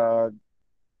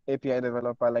API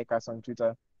developer like us on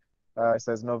Twitter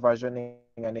says, no versioning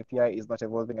an API is not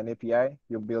evolving an API.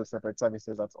 You build separate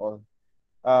services, that's all.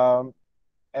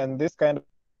 And this kind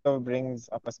of brings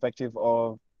a perspective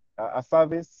of a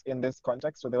service in this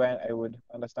context. So the way I would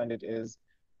understand it is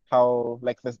how,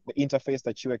 like, the interface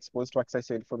that you expose to access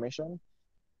your information,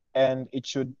 and it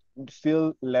should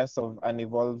feel less of an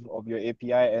evolve of your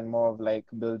API and more of like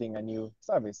building a new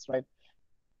service, right?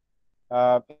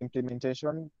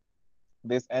 Implementation,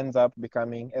 this ends up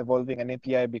becoming evolving an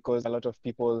API, because a lot of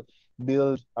people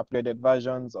build upgraded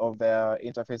versions of their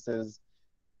interfaces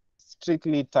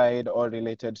strictly tied or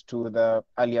related to the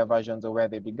earlier versions of where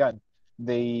they began.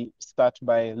 They start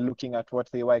by looking at what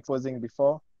they were exposing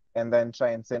before, and then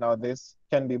try and say, now this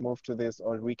can be moved to this,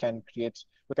 or we can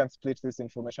split this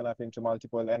information up into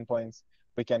multiple endpoints.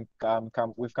 We can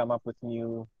we've come up with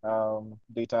new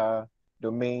data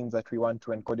domains that we want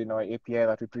to encode in our API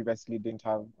that we previously didn't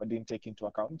have or didn't take into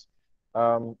account.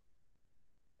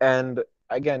 And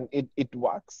again, it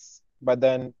works, but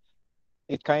then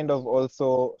it kind of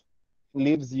also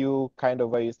leaves you kind of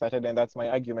where you started. And that's my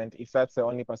argument. If that's the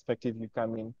only perspective you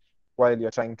come in while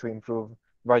you're trying to improve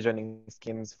versioning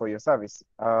schemes for your service.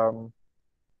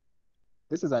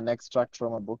 This is an extract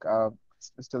from a book,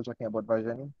 still talking about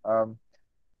versioning.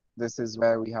 This is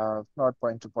where we have not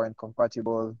point-to-point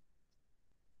compatible.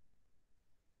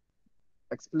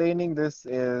 Explaining this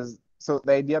is, so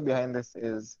the idea behind this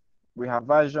is, we have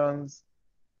versions,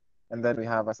 and then we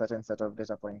have a certain set of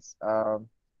data points.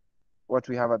 What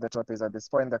we have at the top is, at this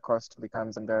point, the cost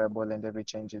becomes unbearable and every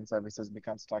change in services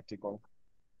becomes tactical.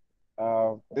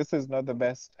 This is not the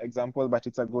best example, but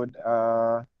it's a good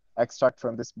extract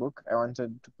from this book. I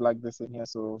wanted to plug this in here,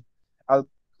 so I'll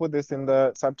put this in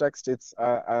the subtext. It's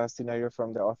a scenario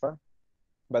from the author.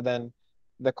 But then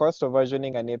the cost of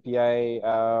versioning an API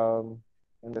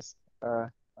in this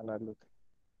and I look.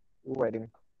 Ooh, I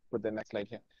didn't put the next slide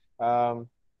here.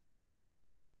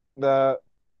 The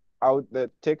the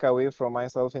takeaway from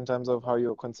myself in terms of how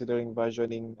you're considering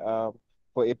versioning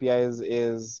for APIs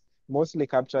is mostly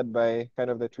captured by kind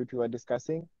of the tweet we were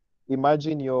discussing.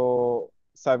 Imagine your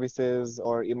services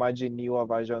or imagine newer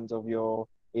versions of your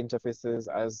interfaces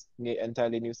as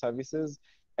entirely new services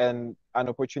and an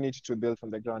opportunity to build from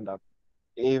the ground up.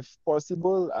 If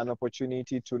possible, an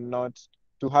opportunity to not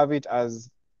to have it as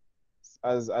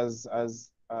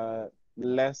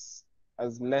less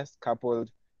less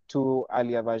coupled to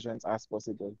earlier versions as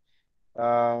possible.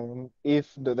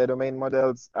 If the domain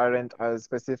models aren't as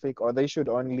specific, or they should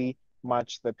only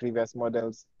match the previous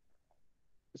models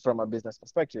from a business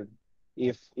perspective,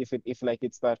 if like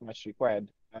it's that much required.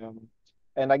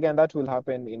 And again, that will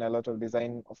happen in a lot of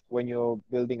design. Of when you're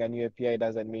building a new API,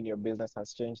 doesn't mean your business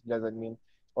has changed. Doesn't mean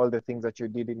all the things that you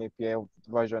did in API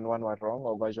version 1 were wrong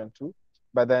or version 2.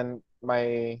 But then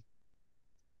my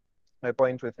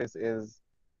point with this is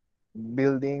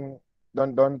building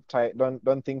don't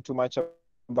think too much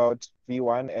about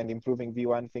V1 and improving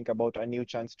V1. Think about a new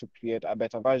chance to create a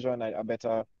better version, a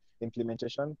better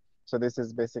implementation. So this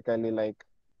is basically like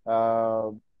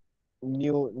uh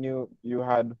new you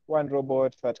had one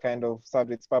robot that kind of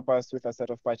served its purpose with a set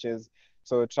of patches.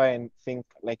 So try and think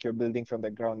like you're building from the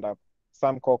ground up.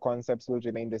 Some core concepts will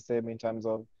remain the same in terms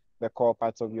of the core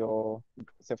parts of your,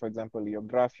 say for example, your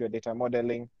graph, your data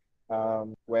modeling,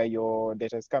 where your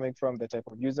data is coming from, the type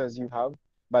of users you have.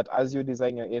 But as you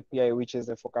design your API, which is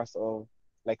the focus of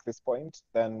like this point,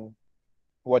 then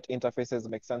what interfaces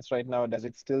make sense right now? Does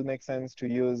it still make sense to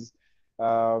use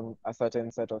a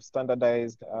certain set of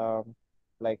standardized,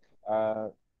 like,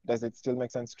 does it still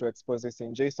make sense to expose this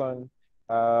in JSON?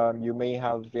 You may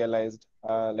have realized,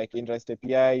 like in REST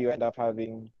API, you end up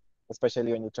having,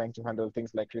 especially when you're trying to handle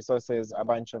things like resources, a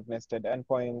bunch of nested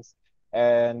endpoints,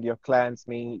 and your clients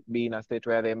may be in a state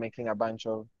where they're making a bunch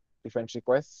of different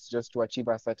requests just to achieve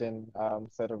a certain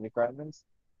set of requirements.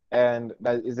 And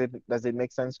does it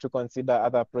make sense to consider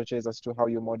other approaches as to how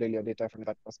you model your data from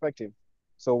that perspective?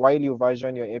 So while you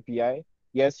version your API,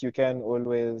 yes, you can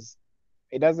always,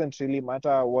 it doesn't really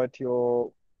matter what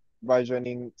your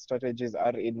versioning strategies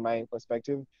are in my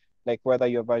perspective, like whether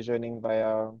you're versioning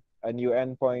via a new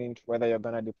endpoint, whether you're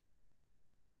gonna deploy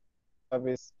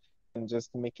service and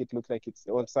just make it look like it's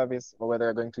the old service, or whether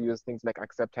you're going to use things like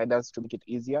accept headers to make it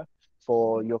easier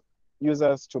for your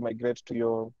users to migrate to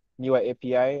your newer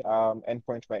API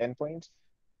endpoint by endpoint.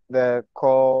 The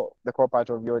core part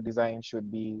of your design should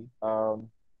be the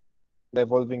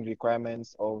evolving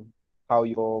requirements of how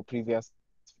your previously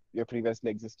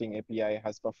existing API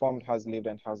has performed, has lived,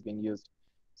 and has been used.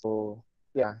 So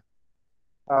yeah.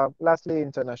 Lastly,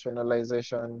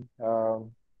 internationalization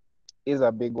is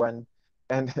a big one,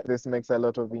 and this makes a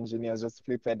lot of engineers just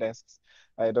flip their desks.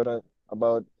 I don't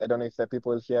know if there are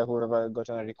people here who have ever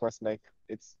gotten a request like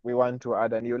we want to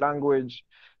add a new language,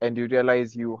 and you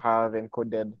realize you have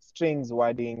encoded strings,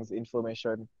 wordings,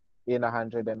 information in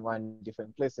 101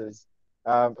 different places.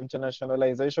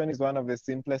 Internationalization is one of the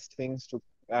simplest things to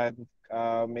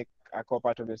make a core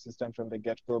part of your system from the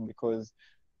get-go, because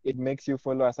it makes you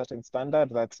follow a certain standard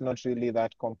that's not really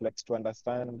that complex to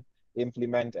understand,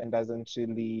 implement, and doesn't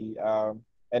really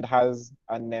and has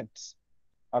a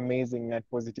amazing net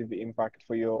positive impact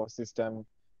for your system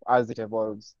as it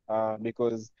evolves.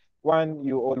 Because one,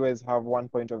 you always have one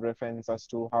point of reference as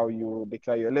to how you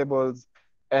declare your labels,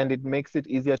 and it makes it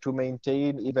easier to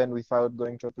maintain even without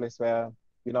going to a place where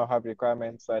you now have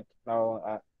requirements that now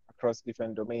are across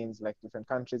different domains, like different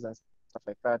countries and stuff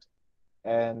like that.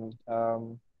 And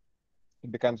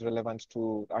it becomes relevant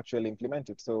to actually implement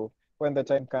it. So when the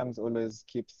time comes, always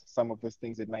keep some of those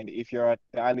things in mind. If you're at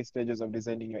the early stages of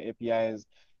designing your APIs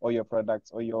or your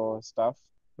products or your stuff,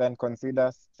 then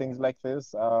consider things like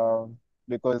this.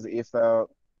 Because if the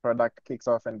product kicks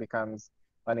off and becomes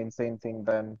an insane thing,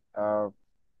 then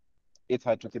it's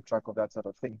hard to keep track of that sort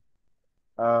of thing.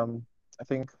 I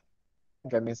think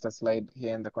I missed a slide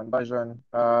here in the conversion.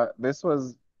 This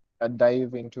was a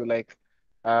dive into like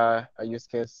a use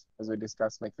case, as we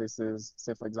discussed. Like this is,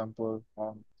 say for example,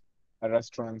 a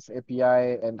restaurant's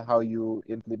API and how you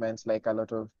implement like a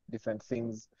lot of different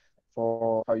things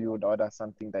for how you would order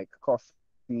something like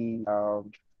coffee.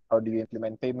 How do you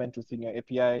implement payment within your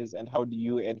APIs, and how do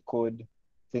you encode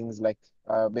things like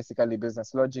basically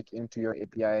business logic into your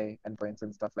API endpoints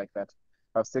and stuff like that.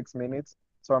 I have 6 minutes,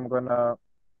 so I'm gonna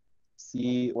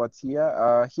see what's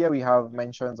here. Here we have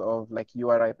mentions of like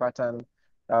URI pattern.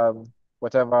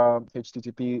 whatever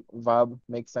HTTP verb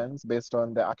makes sense based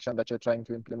on the action that you're trying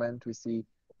to implement. We see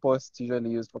post usually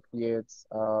used for creates.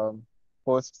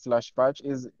 Post/patch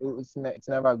it's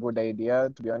never a good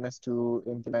idea, to be honest, to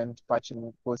implement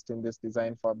patching post in this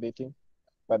design for updating.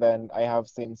 But then I have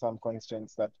seen some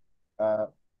constraints that uh,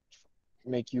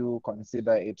 make you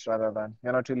consider it, rather than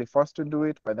you're not really forced to do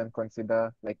it, but then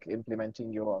consider like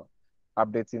implementing your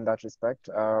updates in that respect,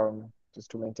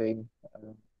 just to maintain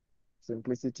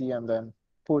simplicity, and then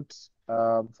put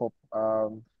for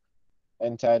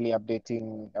entirely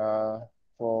updating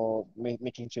for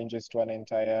making changes to an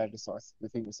entire resource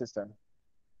within the system.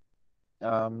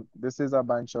 This is a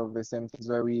bunch of the same things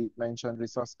where we mentioned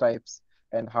resource types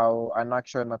and how an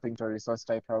action mapping to a resource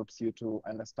type helps you to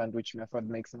understand which method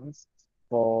makes sense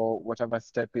for whatever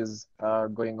step is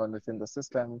going on within the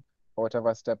system, or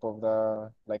whatever step of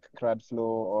the like CRUD flow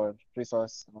or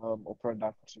resource or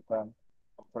product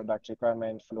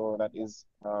requirement flow that is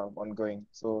ongoing.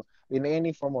 So in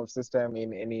any form of system,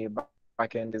 in any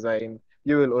backend design,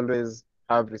 you will always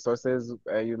have resources,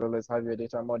 you'll always have your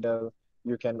data model,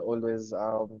 you can always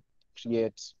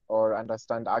create or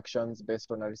understand actions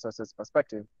based on a resources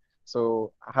perspective.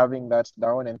 So having that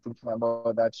down and thinking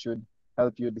about that should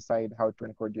help you decide how to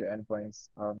encode your endpoints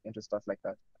into stuff like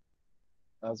that.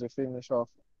 As we finish off,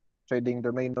 trading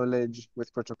domain knowledge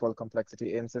with protocol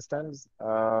complexity in systems.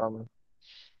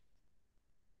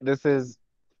 This is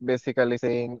basically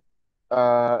saying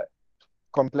uh,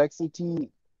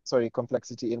 complexity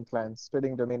in clients,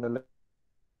 trading domain knowledge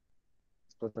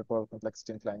protocol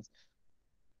complexity in clients.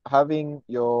 Having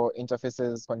your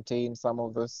interfaces contain some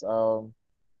of those uh,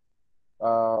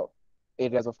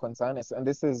 areas of concern. And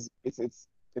this is it's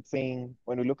saying,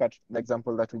 when we look at the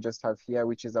example that we just have here,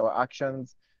 which is our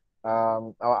actions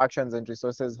and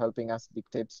resources helping us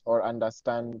dictate or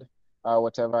understand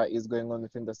whatever is going on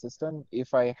within the system.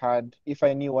 If I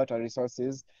knew what a resource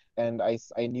is, and I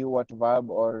knew what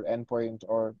verb or endpoint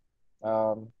or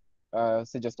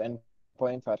say just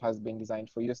endpoint that has been designed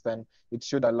for use, then it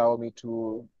should allow me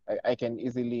to I can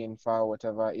easily infer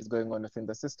whatever is going on within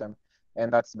the system.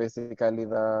 And that's basically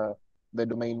the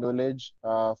domain knowledge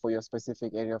for your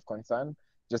specific area of concern,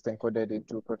 just encoded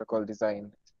into protocol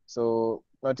design. So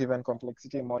not even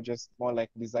complexity, more like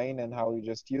design and how you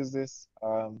just use this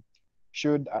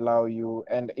should allow you.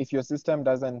 And if your system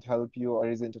doesn't help you or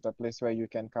isn't at a place where you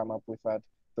can come up with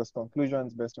those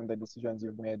conclusions based on the decisions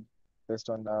you've made, based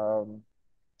on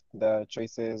the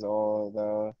choices or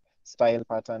the style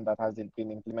pattern that has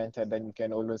been implemented, then you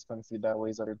can always consider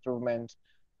ways of improvement.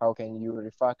 How can you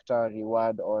refactor,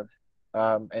 reward, or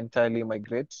entirely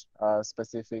migrate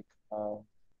specific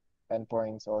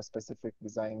endpoints or specific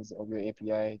designs of your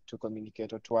API to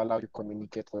communicate, or to allow you to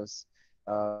communicate those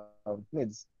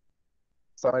needs.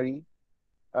 Summary,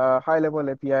 high-level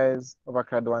APIs over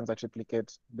CRUD ones that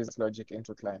replicate business logic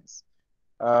into clients.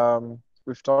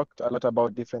 We've talked a lot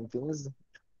about different things.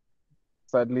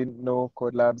 Sadly, no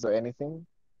code labs or anything.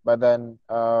 But then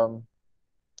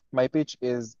my pitch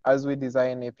is, as we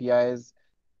design APIs,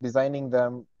 designing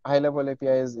them, high-level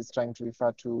APIs is trying to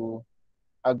refer to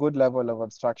a good level of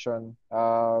abstraction,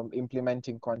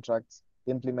 implementing contracts,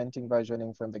 implementing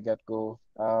versioning from the get-go,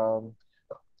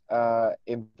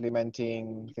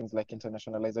 implementing things like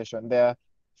internationalization. There are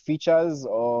features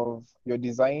of your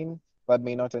design that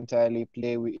may not entirely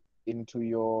play into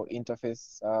your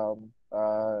interface,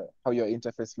 how your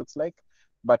interface looks like.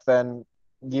 But then,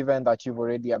 given that you've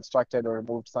already abstracted or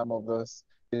removed some of those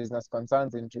business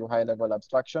concerns into high-level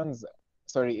abstractions,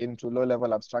 into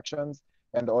low-level abstractions,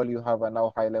 and all you have are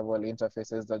now high-level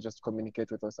interfaces that just communicate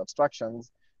with those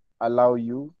abstractions, allow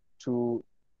you to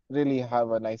really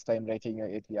have a nice time writing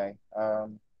your API.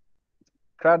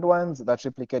 CRUD ones that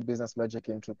replicate business logic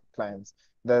into clients.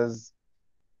 There's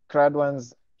CRUD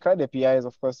APIs,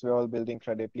 of course, we're all building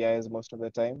CRUD APIs most of the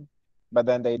time. But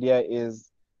then the idea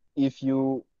is, if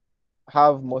you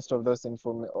have most of those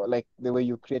or like the way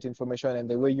you create information and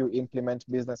the way you implement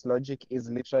business logic is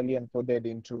literally encoded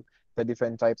into the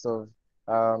different types of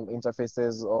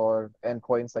interfaces or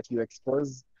endpoints that you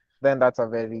expose, then that's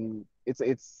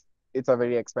it's a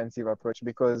very expensive approach,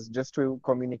 because just to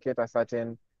communicate a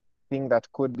certain thing that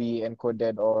could be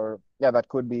encoded, that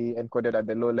could be encoded at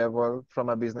the low level from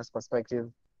a business perspective,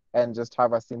 and just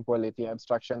have a simple API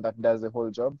abstraction that does the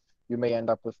whole job, you may end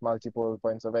up with multiple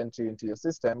points of entry into your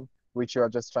system, which you are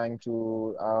just trying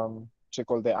to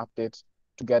trickle the update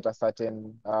to get a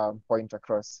certain point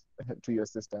across to your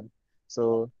system.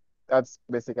 So that's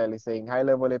basically saying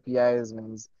high-level APIs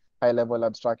means high-level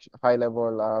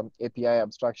API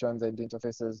abstractions and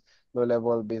interfaces,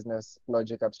 low-level business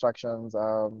logic abstractions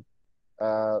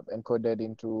encoded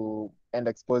into and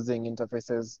exposing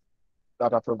interfaces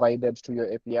that are provided to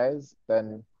your APIs,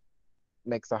 then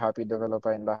makes a happy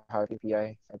developer and a happy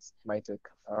API. That's my take.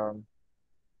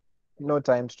 No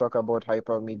time to talk about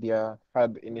hypermedia.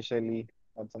 Had initially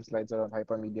had some slides around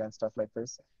hypermedia and stuff like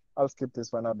this. I'll skip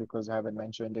this one out because I haven't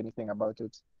mentioned anything about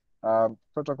it.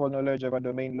 Protocol knowledge over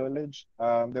domain knowledge.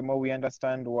 The more we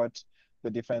understand what the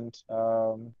different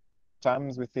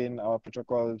terms within our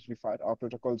protocols refer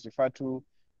to,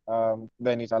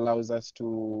 then it allows us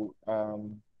to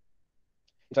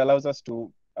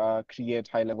create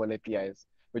high-level APIs,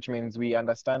 which means we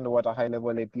understand what a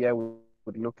high-level API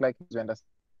would look like. We understand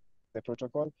the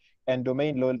protocol and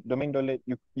domain knowledge.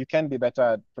 You can be better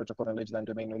at protocol knowledge than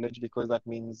domain knowledge, because that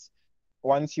means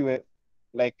once you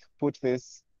like put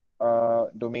this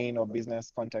domain or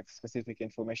business context specific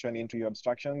information into your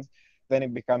abstractions, then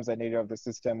it becomes an area of the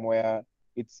system where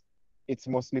it's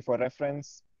mostly for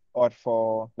reference or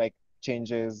for like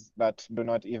changes that do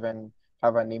not even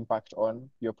have an impact on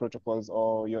your protocols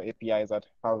or your APIs that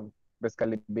have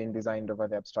basically been designed over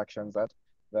the abstractions that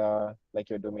the like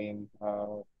your domain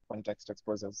context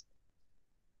exposes.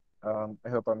 I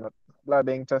hope I'm not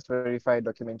blabbing. Test verified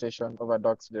documentation over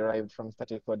docs derived from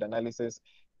static code analysis.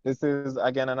 This is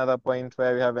again another point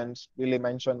where we haven't really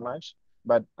mentioned much,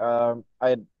 but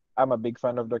I'm a big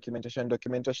fan of documentation.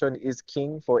 Documentation is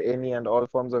king for any and all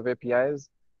forms of APIs.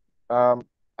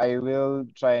 I will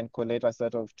try and collate a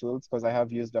set of tools because I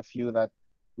have used a few that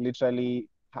literally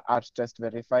are test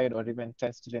verified or even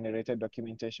test generated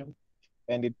documentation.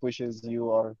 And it pushes you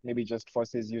or maybe just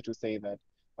forces you to say that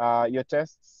your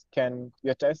tests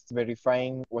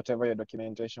verifying whatever your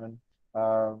documentation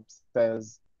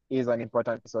says is an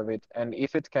important piece of it. And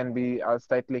if it can be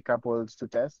tightly coupled to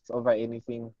tests over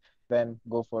anything, then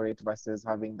go for it versus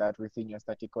having that within your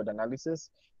static code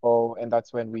analysis. And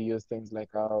that's when we use things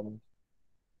like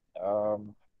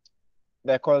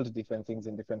they're called different things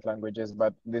in different languages,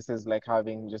 but this is like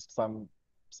having just some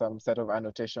set of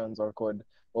annotations or code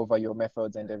over your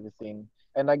methods and everything.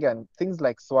 And again, things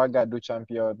like Swagger do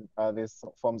champion these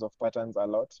forms of patterns a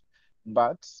lot,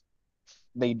 but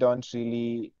they don't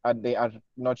really, they are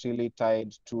not really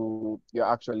tied to your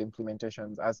actual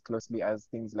implementations as closely as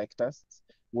things like tests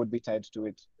would be tied to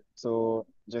it. So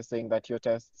just saying that your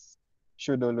tests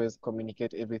should always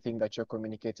communicate everything that you're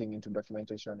communicating into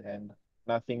documentation, and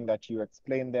nothing that you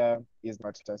explain there is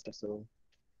not tested. So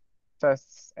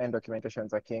tests and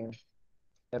documentations are king.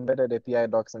 Embedded API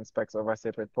docs and specs over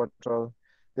separate portal.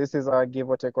 This is a give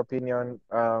or take opinion.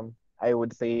 I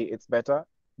would say it's better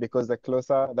because the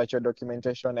closer that your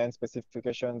documentation and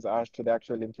specifications are to the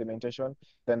actual implementation,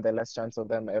 then the less chance of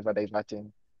them ever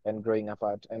diverting and growing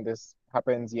apart. And this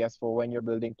happens, yes, for when you're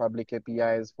building public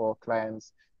APIs for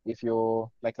clients, if you're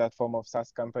like that form of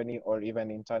SaaS company, or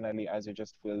even internally as you're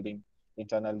just building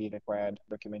internally required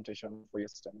documentation for your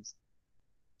systems.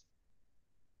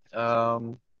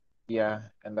 Yeah,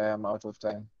 and I am out of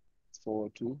time. It's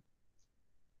 4:02.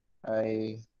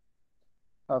 I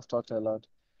have talked a lot.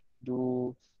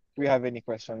 Do we have any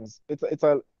questions?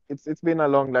 It's been a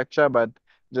long lecture, but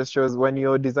just shows when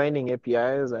you're designing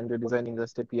APIs and you're designing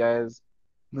just APIs,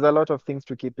 there's a lot of things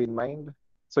to keep in mind,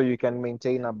 so you can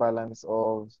maintain a balance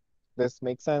of this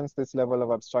makes sense, this level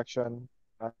of abstraction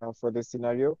for this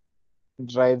scenario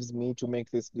drives me to make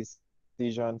this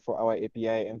decision for our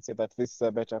API and say that this is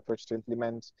a better approach to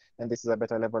implement, and this is a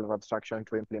better level of abstraction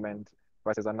to implement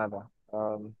versus another.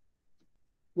 And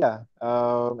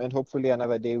hopefully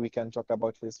another day we can talk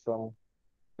about this from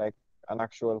like an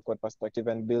actual code perspective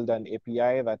and build an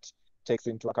API that takes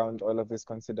into account all of these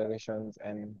considerations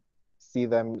and see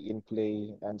them in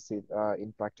play and see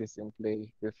in practice in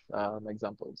play with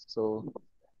examples. So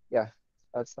yeah,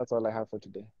 that's all I have for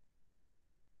today.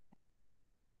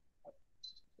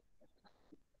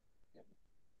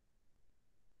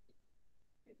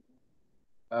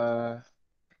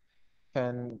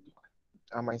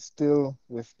 Am I still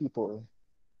with people?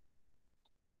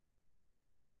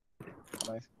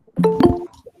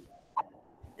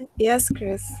 Yes,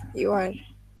 Chris, you are.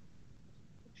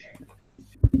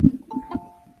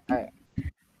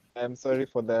 I'm sorry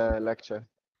for the lecture.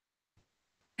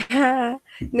 No,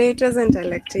 it wasn't a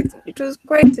lecture. It was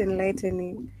quite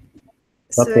enlightening.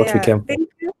 That's So what we yeah, came for. thank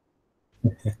you.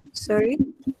 Sorry.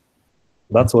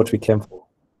 That's what we came for.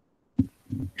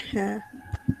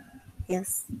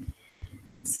 Yes.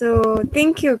 So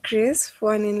thank you, Chris,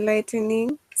 for an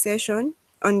enlightening session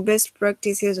on best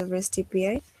practices of REST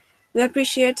API. We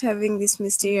appreciate having this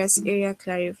mysterious area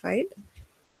clarified.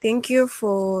 Thank you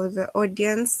for the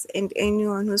audience and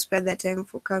anyone who spared the time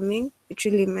for coming. It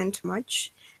really meant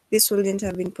much. This wouldn't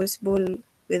have been possible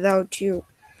without you.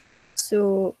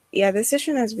 So, yeah, the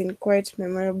session has been quite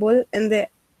memorable, and the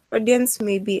audience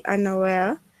may be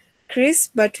unaware, Chris,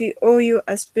 but we owe you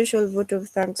a special vote of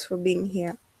thanks for being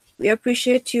here. We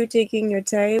appreciate you taking your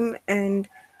time and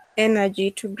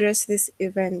energy to grace this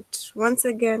event. Once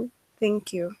again,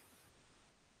 thank you.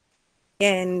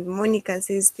 And Monica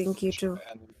says thank you too.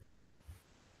 And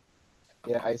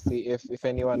yeah, I see if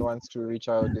anyone wants to reach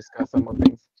out, discuss some of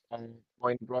things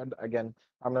more in broad. Again,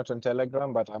 I'm not on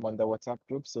Telegram, but I'm on the WhatsApp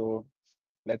group. So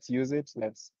let's use it.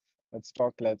 Let's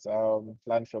talk. Let's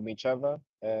learn from each other.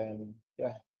 And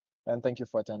yeah, and thank you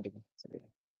for attending. So, yeah.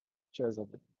 Cheers.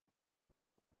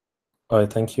 All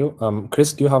right, thank you.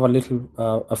 Chris, do you have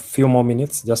a few more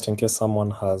minutes just in case someone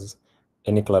has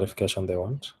any clarification they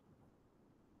want?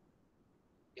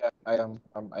 Yeah, I am.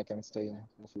 I can stay in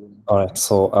a few minutes. All right,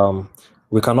 so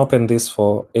we can open this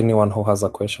for anyone who has a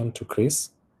question to Chris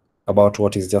about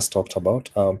what he's just talked about.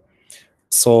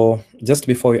 So just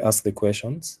before we ask the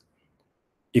questions,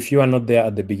 if you are not there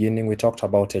at the beginning, we talked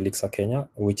about ElixirKenya,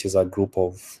 which is a group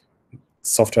of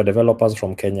software developers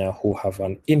from Kenya who have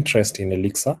an interest in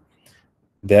Elixir.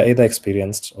 They're either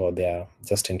experienced or they're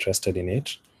just interested in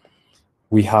it.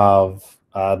 We have,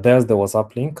 there's the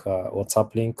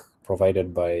WhatsApp link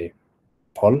provided by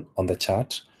Paul on the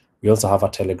chat. We also have a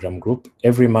Telegram group.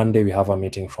 Every Monday, we have a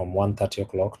meeting from 1:30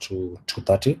 o'clock to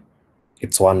 2:30.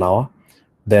 It's 1 hour.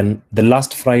 Then the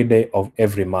last Friday of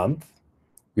every month,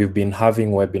 we've been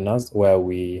having webinars where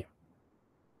we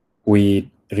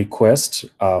request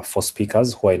for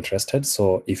speakers who are interested.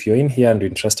 So if you're in here and you're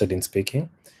interested in speaking,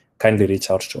 kindly reach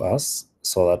out to us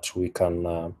so that we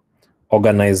can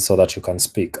organize so that you can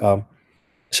speak.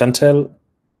 Chantel,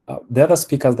 the other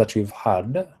speakers that we've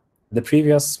had, the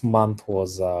previous month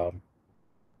was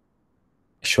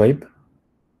Shoaib,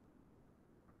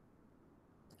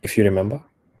 if you remember.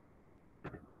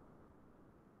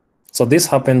 So this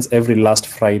happens every last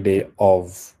Friday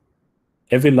of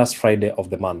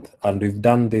the month, and we've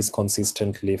done this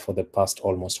consistently for the past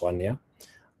almost 1 year.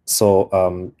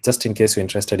 So just in case you're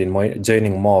interested in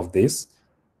joining more of this,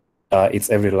 it's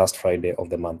every last Friday of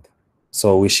the month.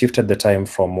 So we shifted the time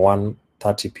from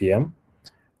 1:30 p.m.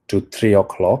 to 3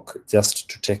 o'clock just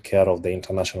to take care of the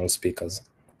international speakers,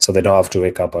 so they don't have to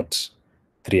wake up at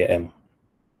 3 a.m.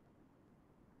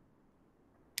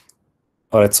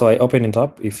 All right, so I open it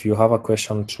up. If you have a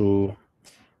question to,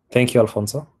 thank you,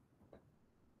 Alfonso.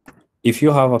 If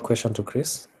you have a question to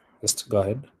Chris, just go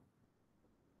ahead.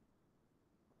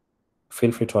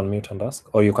 Feel free to unmute and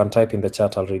ask, or you can type in the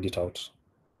chat, I'll read it out.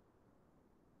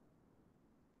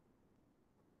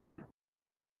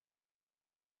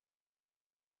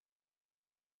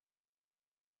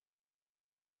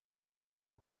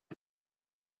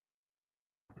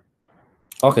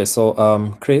 Okay,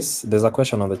 so Chris, there's a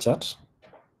question on the chat.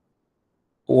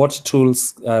 What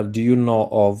tools do you know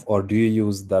of or do you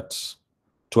use that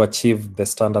to achieve the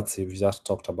standards you've just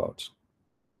talked about?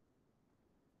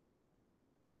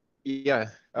 Yeah.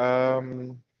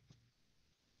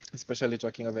 Especially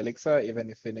talking of Elixir, even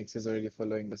if Phoenix is already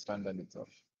following the standard itself.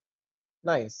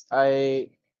 Nice. I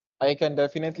can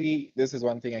definitely, this is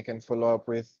one thing I can follow up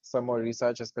with some more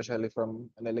research, especially from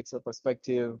an Elixir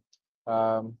perspective.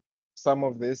 Some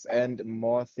of this and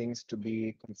more things to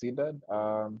be considered,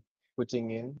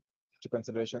 putting in to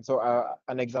consideration. So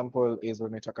an example is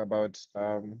when we talk about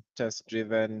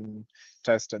test-driven,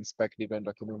 test and spec-driven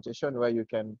documentation, where you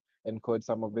can encode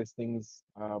some of these things,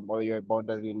 or your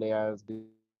boundary layers,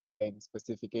 and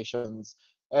specifications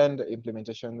and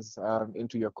implementations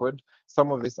into your code.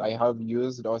 Some of this I have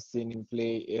used or seen in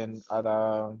play in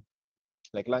other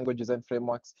like languages and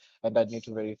frameworks, and I'd need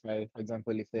to verify, for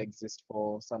example, if they exist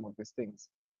for some of these things.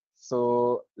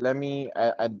 So let me,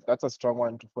 that's a strong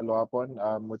one to follow up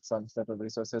on with some set of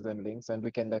resources and links, and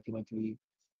we can definitely,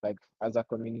 like as a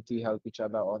community, help each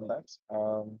other on that.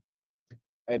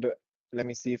 I don't, let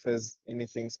me see if there's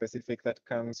anything specific that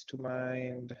comes to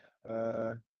mind.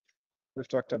 We've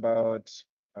talked about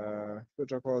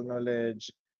protocol knowledge,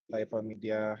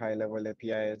 hypermedia, high-level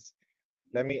APIs.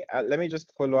 Let me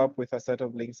just follow up with a set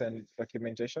of links and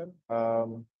documentation.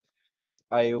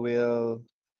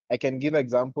 I can give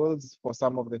examples for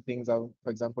some of the things I've, for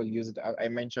example, used. I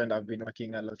mentioned I've been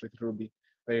working a lot with Ruby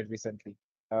very recently,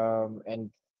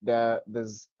 and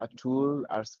there's a tool,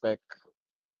 RSpec.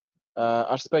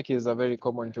 RSpec is a very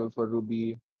common tool for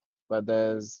Ruby, but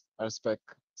there's RSpec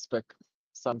spec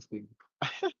something.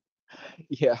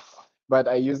 Yeah, but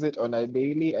I use it on a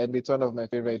daily, and it's one of my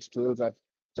favorite tools that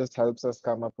just helps us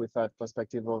come up with that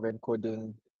perspective of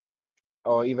encoding,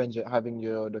 or even having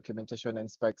your documentation and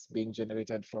specs being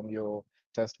generated from your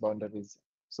test boundaries.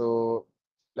 So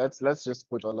let's just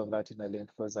put all of that in a link,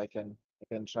 because I can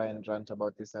I can try and rant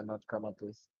about this and not come up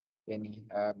with any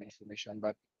information.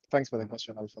 But thanks for the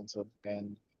question, Alfonso,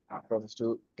 and I promise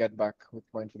to get back with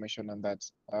more information on that.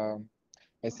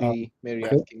 I see Mary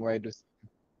okay. asking why do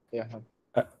yeah,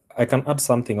 I, I can add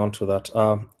something onto that.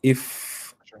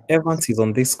 If sure. Evans is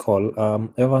on this call,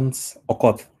 Evans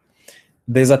Okoth,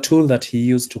 there's a tool that he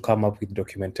used to come up with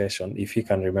documentation, if he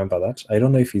can remember that. I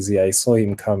don't know if he's here. I saw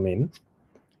him come in.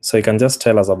 So he can just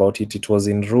tell us about it. It was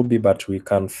in Ruby, but we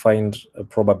can find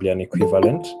probably an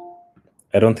equivalent.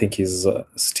 I don't think he's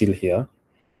still here.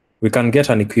 We can get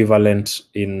an equivalent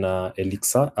in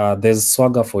Elixir. There's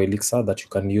Swagger for Elixir that you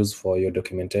can use for your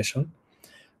documentation.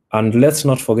 And let's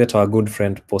not forget our good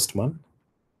friend Postman,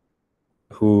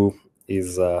 who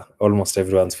is almost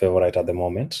everyone's favorite at the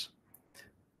moment.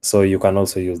 So you can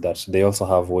also use that. They also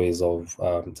have ways of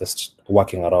just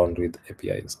working around with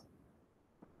APIs.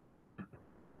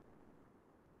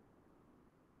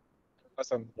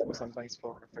 Awesome, awesome. Thanks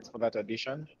for that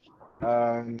addition.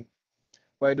 Um,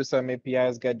 why do some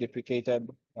APIs get deprecated?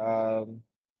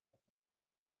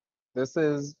 This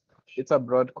is it's a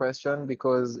broad question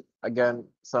because again,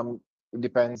 some it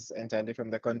depends entirely from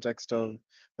the context of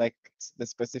like the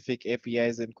specific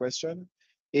APIs in question.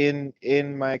 In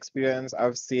my experience,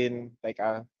 I've seen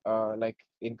like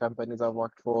in companies I've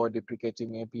worked for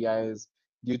deprecating APIs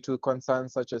due to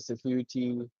concerns such as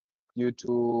security, due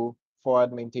to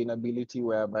forward maintainability,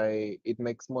 whereby it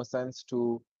makes more sense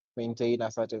to maintain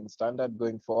a certain standard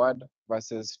going forward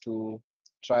versus to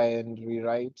try and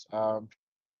rewrite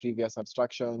previous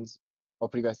abstractions or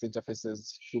previous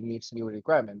interfaces to meet new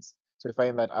requirements. So you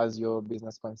find that as your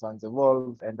business concerns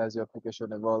evolve and as your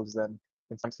application evolves, and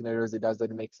in some scenarios, it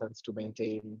doesn't make sense to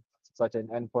maintain certain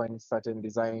endpoints, certain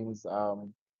designs,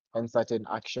 and certain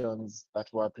actions that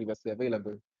were previously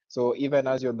available. So even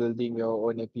as you're building your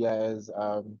own APIs,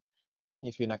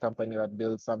 if you're in a company that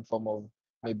builds some form of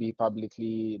maybe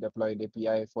publicly deployed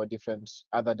API for different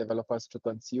other developers to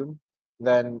consume,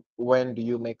 then when do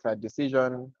you make that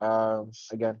decision?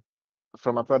 Again,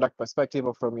 from a product perspective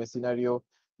or from your scenario,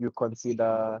 you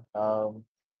consider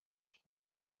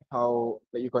how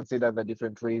that you consider the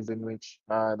different ways in which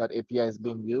that API is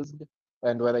being used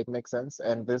and whether it makes sense.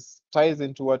 And this ties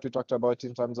into what we talked about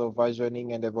in terms of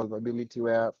versioning and evolvability,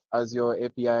 where as your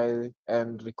API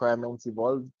and requirements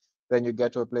evolve, then you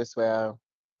get to a place where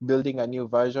building a new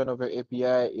version of your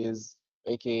API is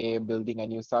aka building a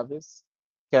new service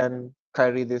can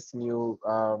carry this new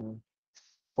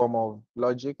form of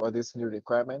logic or this new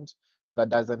requirement that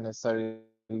doesn't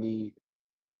necessarily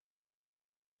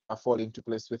fall into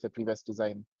place with the previous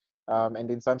design. And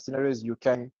in some scenarios, you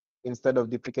can, instead of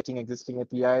deprecating existing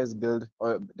APIs, build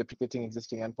or deprecating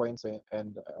existing endpoints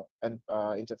and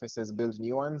interfaces, build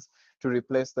new ones to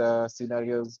replace the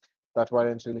scenarios that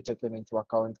weren't really taken into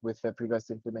account with the previous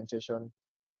implementation.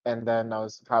 And then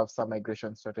I'll have some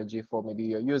migration strategy for maybe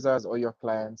your users or your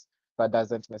clients that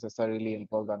doesn't necessarily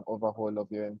involve an overhaul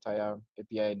of your entire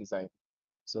API design.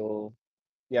 So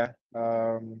yeah,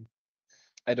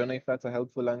 I don't know if that's a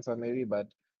helpful answer, Mary, but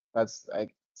that's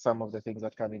like some of the things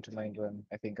that come into mind when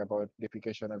I think about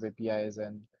deprecation of APIs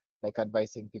and like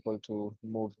advising people to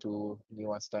move to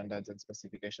newer standards and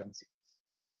specifications.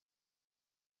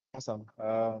 Awesome.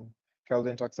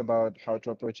 Kelvin talks about how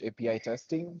to approach API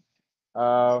testing.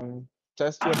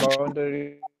 Test your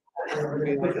boundaries,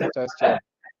 test your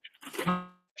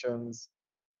actions,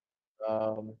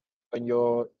 when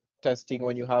you're testing,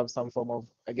 when you have some form of,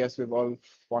 I guess we've all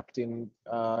worked in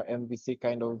MVC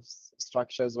kind of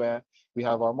structures where we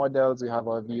have our models, we have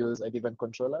our views and even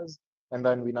controllers, and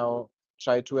then we now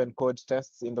try to encode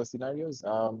tests in those scenarios.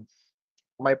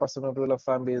 My personal rule of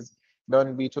thumb is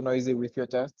don't be too noisy with your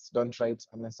tests, don't write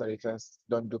unnecessary tests,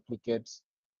 don't duplicate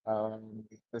um,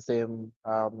 the same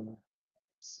um,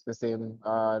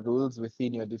 rules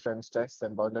within your different tests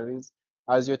and boundaries.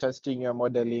 As you're testing your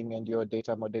modeling and your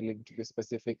data modeling to be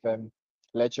specific, then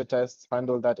let your tests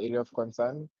handle that area of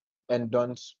concern and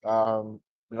don't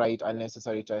write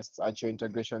unnecessary tests at your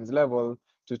integrations level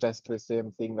to test the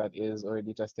same thing that is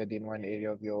already tested in one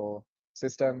area of your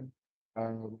system.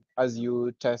 As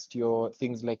you test your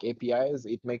things like APIs,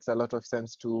 it makes a lot of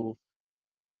sense to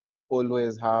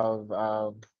always have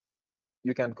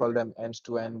you can call them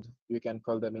end-to-end, you can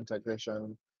call them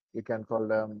integration, you can call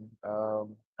them,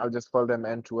 I'll just call them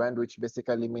end-to-end, which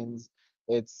basically means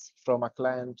it's from a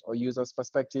client or user's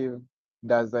perspective,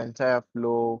 does the entire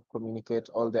flow communicate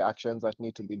all the actions that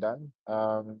need to be done?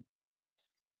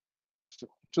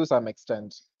 To some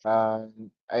extent.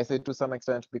 I say to some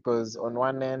extent because on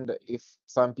one end, if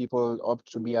some people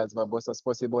opt to be as verbose as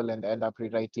possible and end up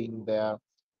rewriting their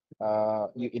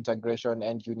integration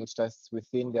and unit tests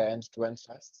within their end-to-end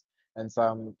tests, and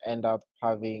some end up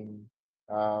having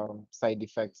side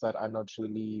effects that are not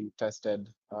really tested,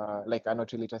 are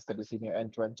not really tested within your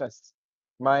end-to-end tests.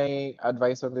 My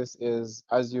advice on this is,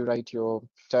 as you write your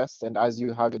tests and as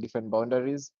you have your different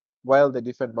boundaries, while the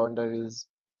different boundaries,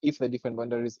 if the different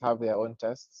boundaries have their own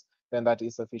tests, then that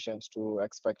is sufficient to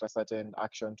expect a certain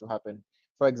action to happen.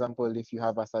 For example, if you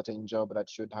have a certain job that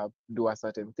should do a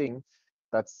certain thing,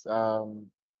 that's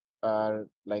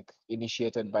like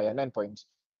initiated by an endpoint.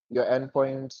 Your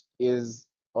endpoint is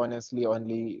honestly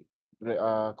only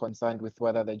concerned with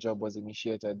whether the job was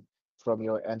initiated from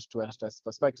your end-to-end test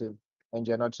perspective. And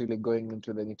you're not really going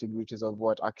into the nitty-gritties of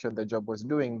what action the job was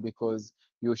doing, because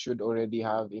you should already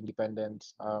have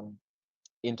independent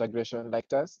integration like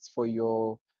tests for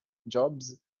your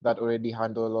jobs that already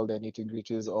handle all the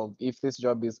nitty-gritties of, if this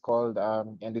job is called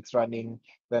and it's running,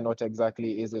 then what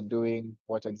exactly is it doing?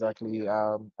 What exactly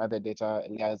are the data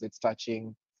layers it's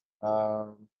touching?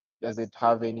 Does it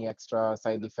have any extra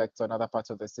side effects on other parts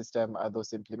of the system? Are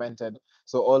those implemented?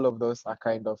 So all of those are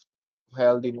kind of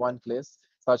held in one place,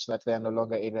 such that they are no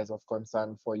longer areas of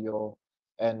concern for your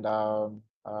end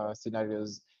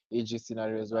scenarios, e.g.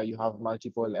 scenarios where you have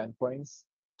multiple endpoints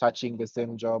touching the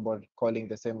same job or calling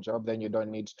the same job. Then you don't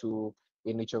need to,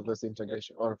 in each of those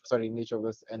integration, or sorry, in each of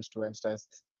those end-to-end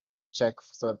tests, check,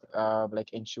 so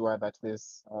like ensure that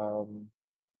this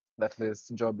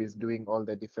job is doing all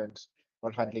the different,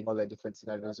 or handling all the different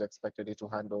scenarios you expected it to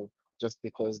handle, just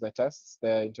because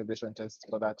the integration tests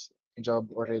for that job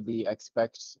already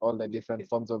expect all the different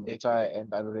forms of data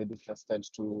and are already tested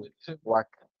to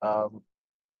work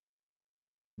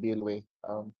deal with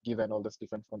given all those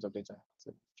different forms of data.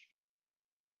 So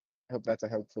I hope that's a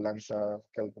helpful answer,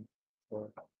 Kelvin, for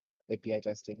API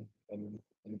testing in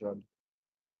broad.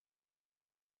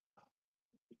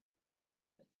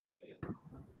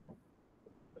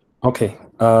 Okay,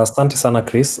 asante sana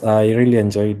Chris. I really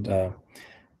enjoyed.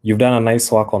 You've done a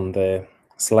nice work on the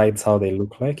slides, how they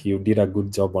look like. You did a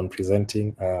good job on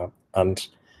presenting and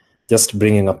just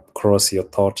bringing across your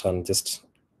thought and just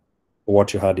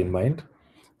what you had in mind.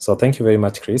 So thank you very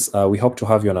much, Chris. We hope to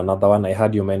have you on another one. I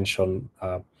heard you mention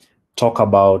talk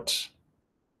about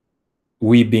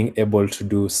we being able to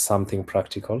do something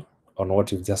practical on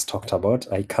what you've just talked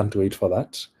about. I can't wait for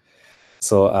that.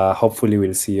 So hopefully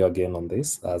we'll see you again on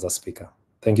this as a speaker.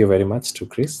 Thank you very much to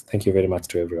Chris. Thank you very much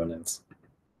to everyone else.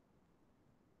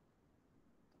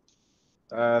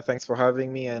 Thanks for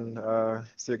having me, and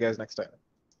see you guys next time.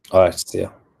 All right, see ya.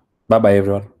 Bye-bye,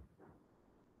 everyone.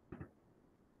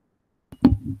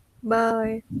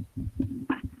 Bye.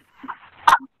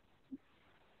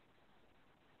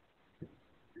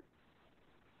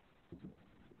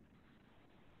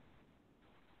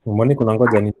 Mbona kuna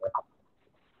ngoja nini?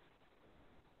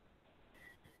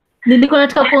 Nilikuwa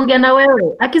nataka kuongea na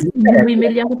wewe. Akisijibu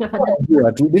email yangu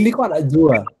tafadhali. Nilikuwa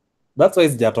najua. That's why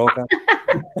sijatoka.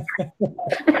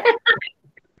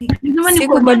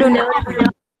 Siku bado na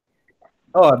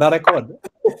Oh, na record.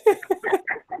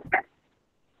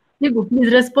 Nigu, please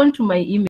respond to my email.